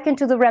goes back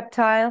into the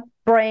reptile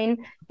brain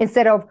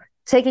instead of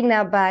taking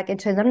that back and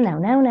turns on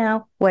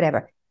now,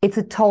 whatever. It's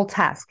a tall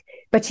task.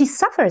 But she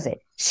suffers it.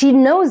 She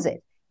knows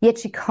it, yet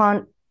she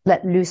can't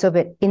let loose of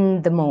it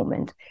in the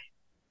moment.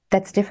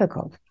 That's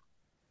difficult.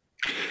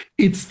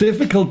 It's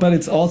difficult, but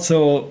it's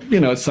also,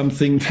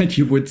 something that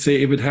you would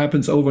say, if it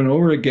happens over and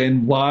over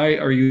again, why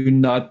are you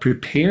not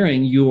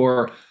preparing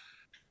your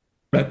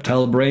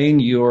reptile brain,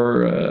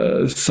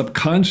 your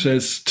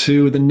subconscious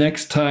to the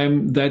next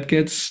time that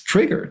gets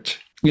triggered?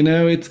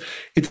 It's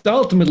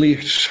ultimately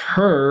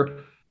her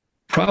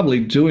probably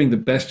doing the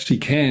best she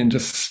can,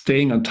 just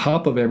staying on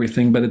top of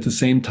everything, but at the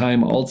same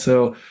time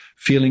also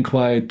feeling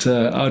quite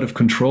out of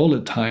control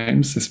at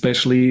times,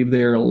 especially if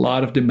there are a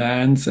lot of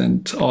demands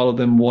and all of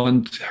them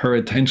want her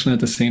attention at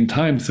the same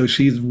time. So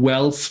she's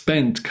well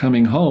spent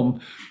coming home,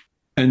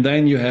 and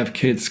then you have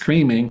kids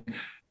screaming,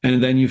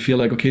 and then you feel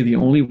like, okay, the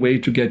only way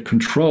to get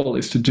control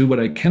is to do what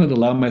I cannot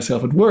allow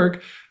myself at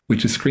work,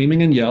 which is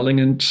screaming and yelling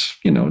and,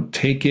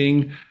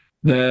 taking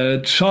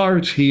the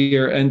charge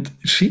here. And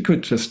she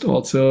could just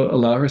also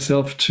allow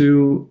herself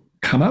to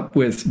come up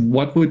with,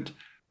 what would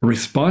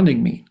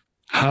responding mean?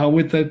 How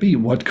would that be?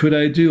 What could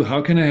I do?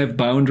 How can I have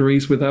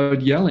boundaries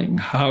without yelling?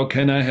 How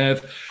can I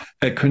have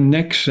a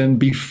connection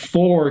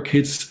before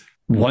kids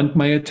want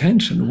my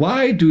attention?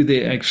 Why do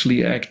they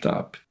actually act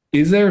up?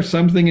 Is there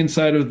something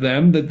inside of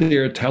them that they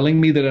are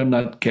telling me that I'm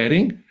not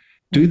getting?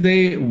 Do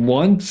they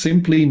want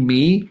simply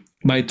me,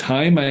 my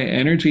time, my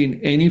energy in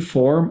any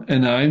form,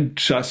 and I'm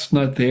just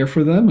not there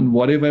for them? And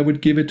what if I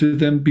would give it to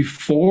them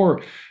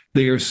before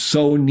they are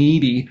so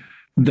needy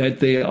that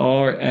they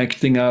are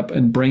acting up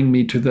and bring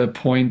me to the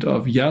point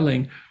of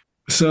yelling?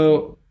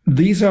 So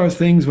these are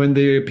things, when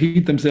they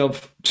repeat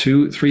themselves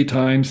 2-3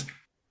 times,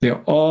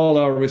 they're all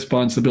our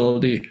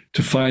responsibility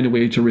to find a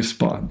way to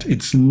respond.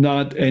 It's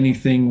not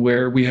anything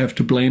where we have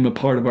to blame a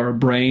part of our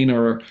brain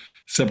or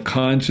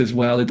subconscious,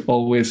 well, it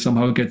always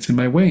somehow gets in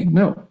my way.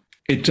 No,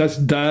 it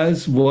just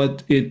does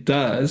what it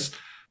does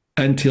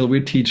until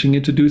we're teaching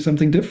it to do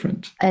something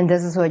different. And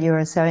this is what you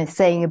were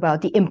saying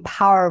about the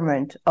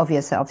empowerment of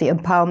yourself, the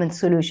empowerment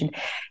solution.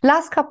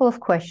 Last couple of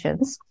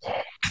questions,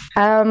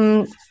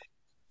 and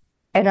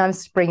I'm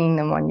springing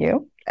them on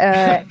you.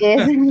 None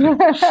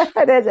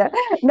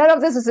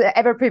of this is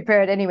ever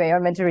prepared anyway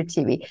on Mentoring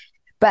TV.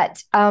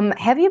 But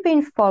have you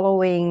been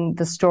following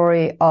the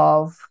story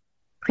of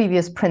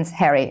previous Prince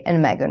Harry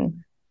and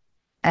Meghan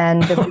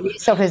and the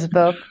release of his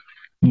book?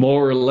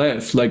 More or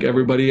less, like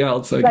everybody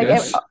else, I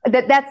guess.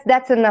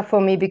 That's enough for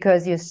me,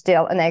 because you're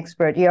still an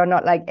expert. You're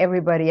not like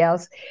everybody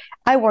else.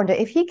 I wonder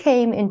if he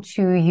came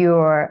into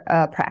your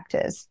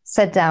practice,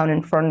 sat down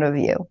in front of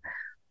you,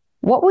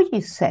 what would you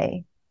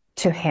say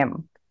to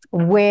him?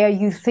 Where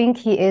you think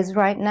he is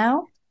right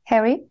now,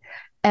 Harry,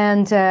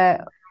 and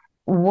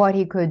what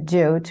he could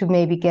do to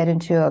maybe get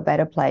into a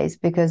better place?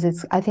 Because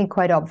it's, I think,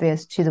 quite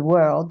obvious to the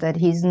world that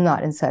he's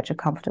not in such a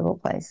comfortable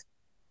place.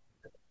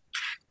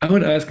 I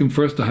would ask him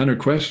first 100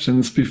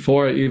 questions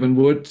before I even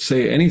would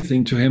say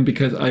anything to him,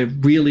 because I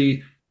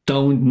really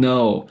don't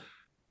know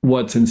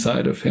what's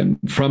inside of him.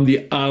 From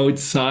the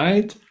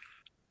outside,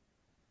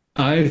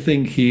 I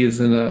think he is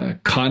in a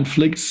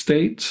conflict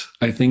state.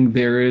 I think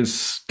there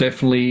is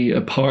definitely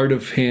a part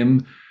of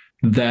him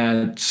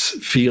that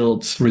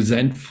feels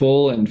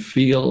resentful and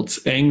feels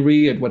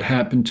angry at what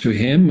happened to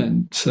him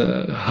and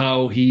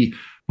how he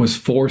was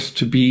forced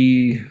to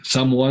be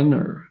someone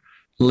or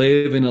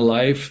live in a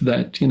life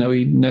that, he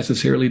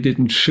necessarily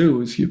didn't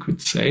choose, you could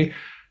say.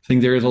 I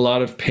think there is a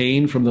lot of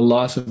pain from the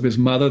loss of his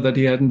mother that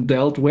he hadn't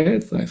dealt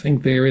with. I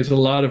think there is a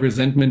lot of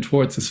resentment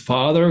towards his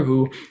father,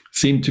 who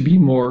seemed to be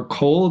more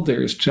cold.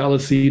 There is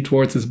jealousy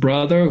towards his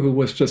brother, who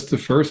was just the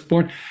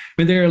firstborn. I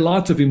mean, there are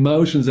lots of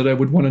emotions that I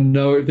would want to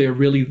know if they're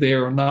really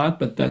there or not,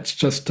 but that's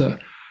just a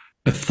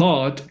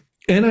thought.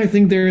 And I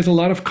think there is a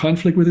lot of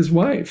conflict with his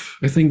wife.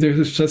 I think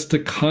there's just a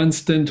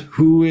constant,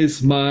 who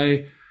is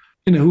my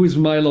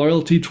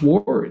loyalty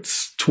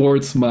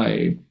towards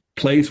my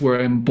place where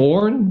I'm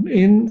born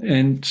in,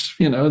 and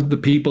the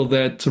people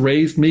that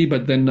raised me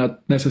but then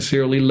not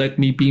necessarily let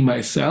me be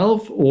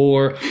myself,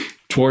 or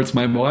towards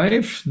my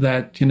wife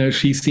that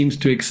she seems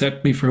to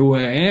accept me for who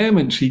I am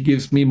and she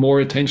gives me more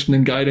attention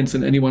and guidance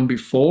than anyone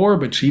before,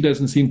 but she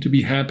doesn't seem to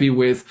be happy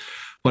with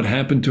what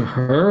happened to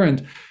her.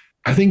 And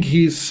I think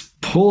he's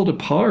pulled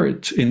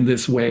apart in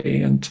this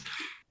way. And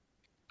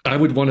I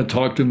would want to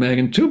talk to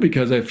Megan too,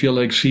 because I feel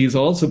like she's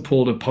also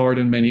pulled apart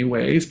in many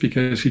ways,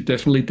 because she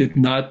definitely did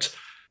not,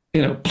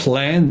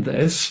 plan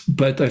this.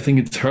 But I think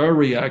it's her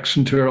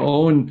reaction to her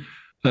own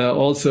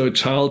also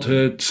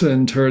childhood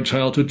and her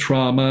childhood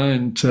trauma,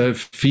 and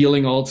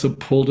feeling also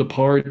pulled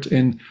apart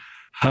in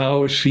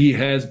how she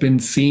has been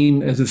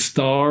seen as a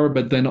star,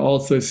 but then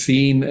also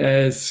seen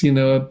as,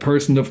 a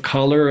person of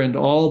color, and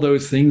all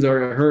those things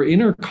are her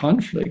inner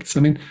conflicts. I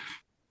mean,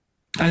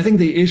 I think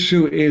the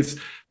issue is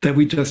that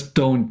we just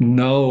don't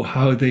know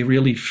how they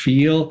really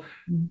feel.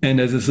 And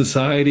as a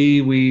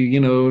society, we,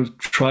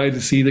 try to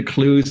see the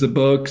clues, the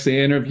books, the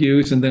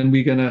interviews, and then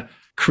we're going to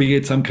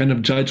create some kind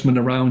of judgment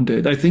around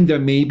it. I think there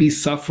may be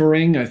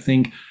suffering. I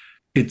think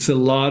it's a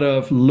lot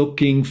of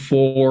looking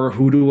for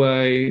who do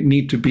I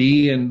need to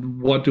be,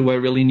 and what do I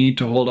really need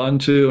to hold on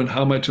to, and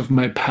how much of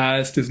my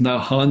past is now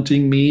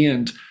haunting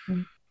me.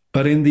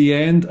 But in the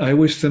end, I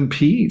wish them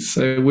peace.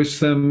 I wish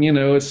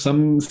them,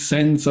 some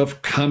sense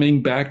of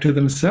coming back to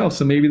themselves.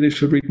 So maybe they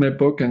should read my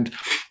book and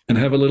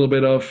have a little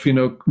bit of,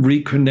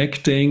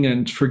 reconnecting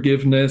and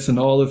forgiveness and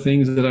all the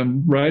things that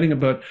I'm writing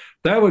about.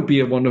 That would be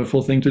a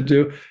wonderful thing to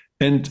do.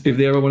 And if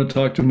they ever want to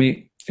talk to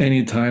me,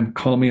 anytime,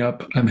 call me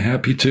up. I'm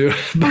happy to.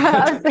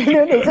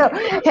 Absolutely. So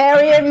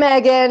Harry and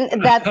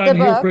Meghan, that's the I'm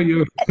here book. for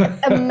you.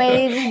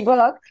 Amazing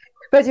book.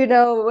 But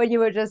when you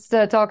were just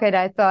talking,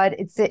 I thought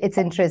it's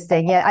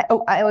interesting. Yeah,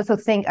 I also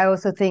think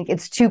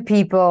it's two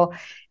people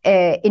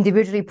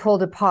individually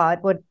pulled apart,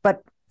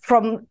 but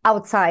from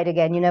outside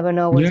again, you never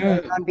know what's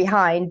going on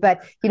behind.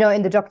 But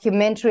in the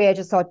documentary, I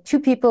just saw two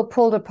people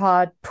pulled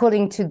apart,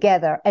 pulling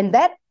together, and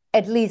that,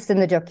 at least in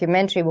the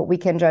documentary, what we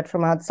can judge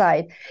from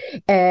outside,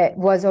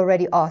 was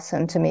already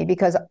awesome to me,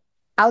 because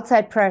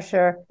outside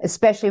pressure,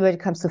 especially when it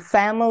comes to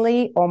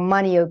family or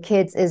money or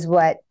kids, is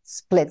what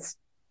splits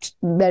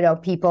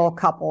people,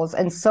 couples.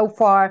 And so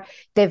far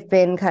they've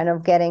been kind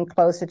of getting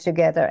closer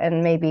together,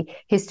 and maybe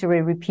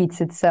history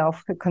repeats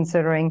itself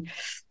considering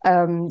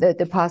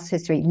the past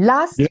history.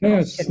 Last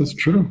question. That's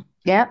true.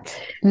 Yeah.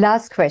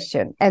 Last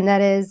question. And that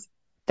is,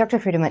 Dr.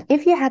 Friedemann,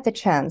 if you had the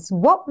chance,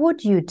 what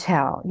would you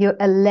tell your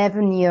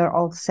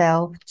 11-year-old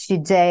self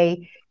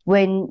today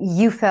when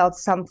you felt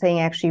something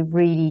actually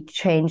really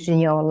changed in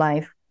your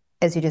life,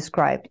 as you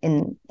described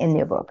in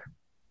your book?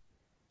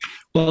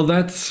 Well,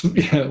 that's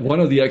one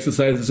of the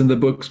exercises in the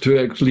book, to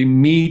actually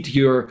meet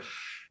your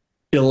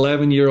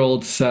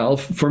 11-year-old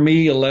self. For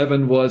me,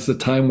 11 was the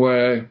time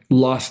where I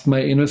lost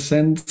my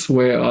innocence,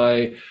 where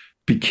I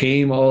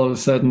became all of a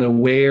sudden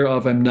aware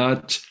of I'm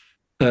not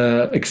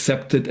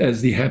accepted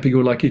as the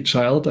happy-go-lucky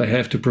child. I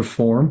have to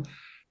perform.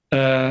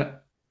 I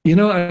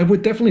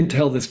would definitely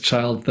tell this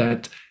child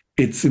that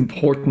it's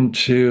important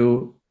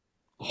to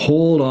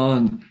hold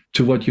on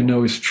to what you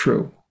know is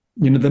true.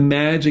 The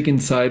magic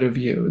inside of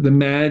you, the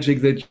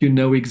magic that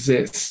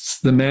exists,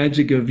 the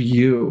magic of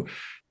you.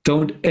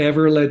 Don't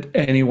ever let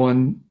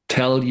anyone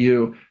tell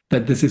you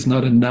that this is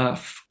not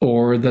enough,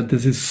 or that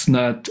this is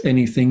not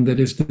anything that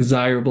is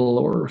desirable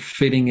or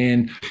fitting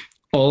in.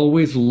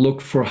 Always look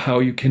for how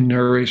you can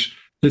nourish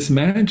this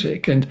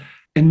magic and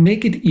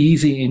make it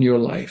easy in your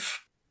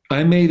life.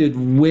 I made it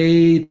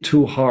way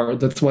too hard.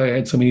 That's why I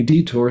had so many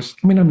detours.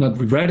 I mean, I'm not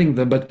regretting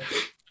them, but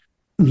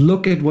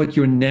look at what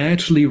you're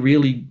naturally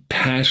really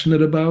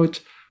passionate about,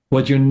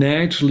 what you're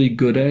naturally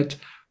good at,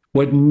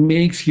 what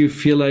makes you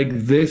feel like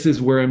this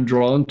is where I'm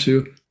drawn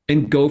to,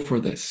 and go for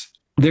this.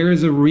 There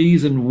is a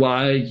reason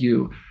why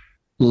you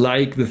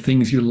like the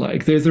things you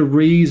like. There's a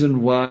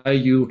reason why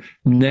you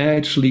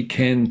naturally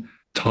can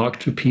talk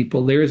to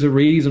people. There's a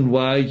reason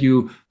why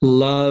you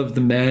love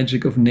the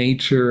magic of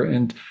nature,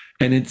 and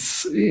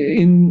it's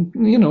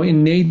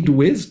innate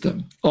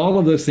wisdom. All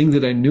of those things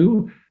that I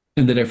knew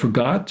and that I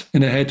forgot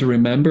and I had to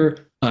remember,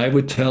 I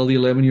would tell the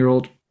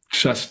 11-year-old,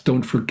 just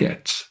don't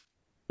forget.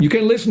 You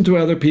can listen to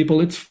other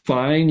people, it's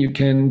fine. You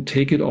can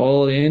take it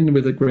all in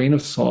with a grain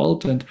of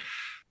salt,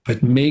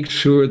 but make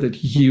sure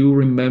that you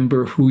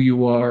remember who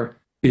you are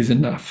is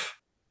enough,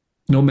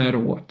 no matter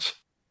what.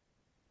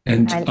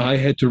 And I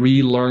had to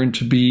relearn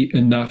to be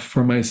enough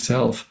for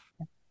myself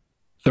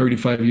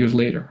 35 years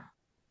later.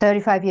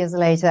 35 years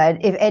later.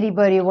 If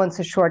anybody wants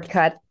a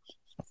shortcut,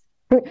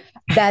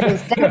 that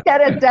is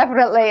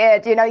definitely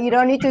it. You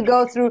don't need to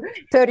go through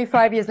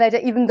 35 years later,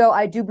 even though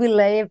I do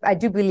believe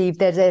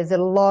that there's a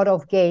lot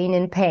of gain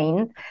in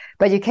pain,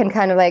 but you can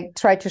kind of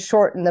try to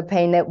shorten the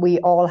pain that we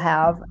all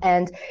have.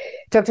 And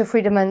Dr.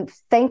 Friedemann,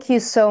 thank you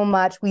so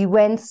much. We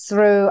went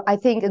through, I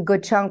think, a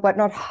good chunk, but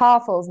not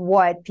half of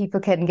what people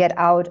can get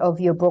out of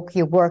your book,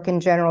 your work in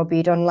general,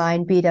 be it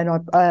online, be it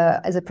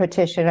as a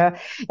practitioner,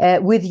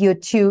 with your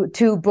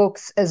two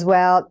books as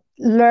well,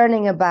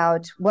 learning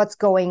about what's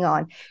going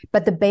on.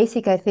 But the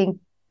basic, I think,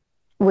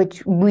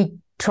 which we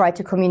try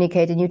to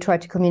communicate, and you try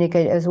to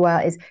communicate as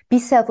well, is be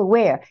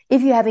self-aware.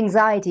 If you have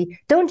anxiety,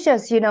 don't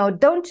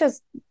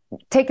just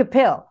take a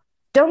pill.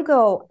 Don't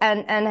go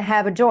and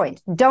have a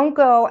joint. Don't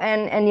go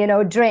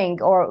and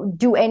drink or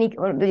do any,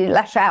 or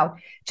lash out.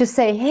 Just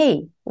say,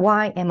 hey,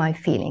 why am I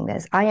feeling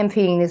this? I am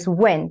feeling this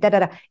when,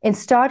 and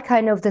start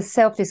kind of the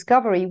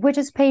self-discovery, which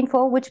is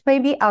painful, which may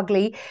be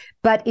ugly,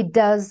 but it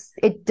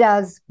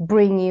does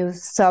bring you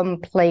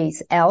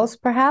someplace else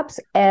perhaps,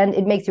 and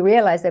it makes you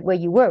realize that where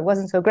you were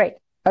wasn't so great.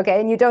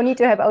 Okay, and you don't need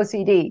to have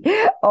OCD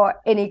or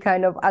any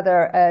kind of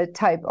other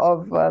type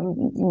of,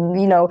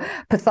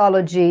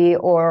 pathology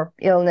or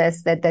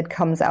illness that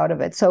comes out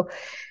of it. So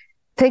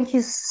thank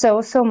you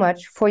so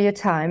much for your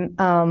time.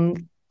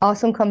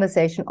 Awesome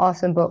conversation,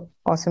 awesome book,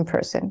 awesome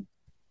person.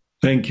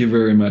 Thank you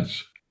very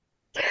much.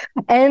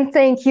 And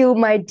thank you,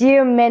 my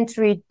dear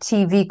Mentory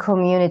TV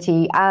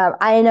community.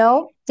 I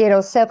know,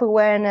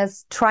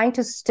 self-awareness, trying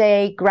to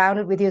stay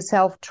grounded with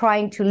yourself,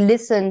 trying to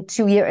listen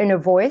to your inner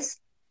voice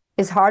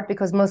is hard,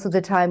 because most of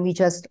the time we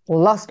just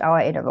lost our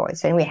inner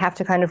voice and we have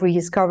to kind of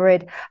rediscover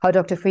it. How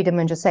Dr.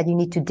 Friedemann just said, you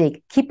need to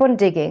dig. Keep on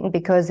digging,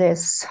 because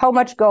there's so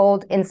much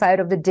gold inside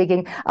of the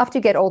digging after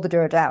you get all the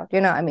dirt out.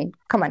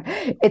 Come on,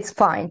 it's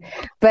fine.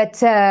 But,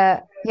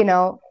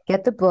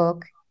 get the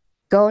book,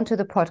 go into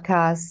the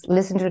podcast,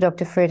 listen to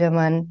Dr.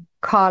 Friedemann,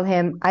 call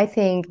him. I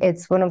think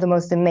it's one of the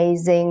most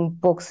amazing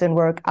books and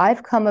work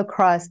I've come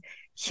across.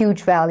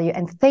 Huge value.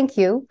 And thank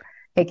you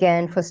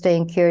again for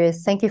staying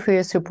curious. Thank you for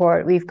your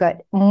support. We've got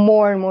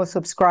more and more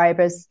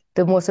subscribers.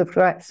 The more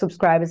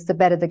subscribers, the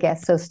better the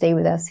guests. So stay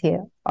with us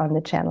here on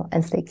the channel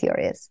and stay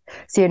curious.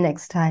 See you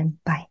next time.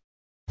 Bye.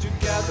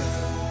 Together,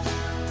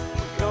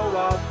 we go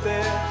out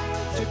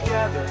there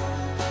together.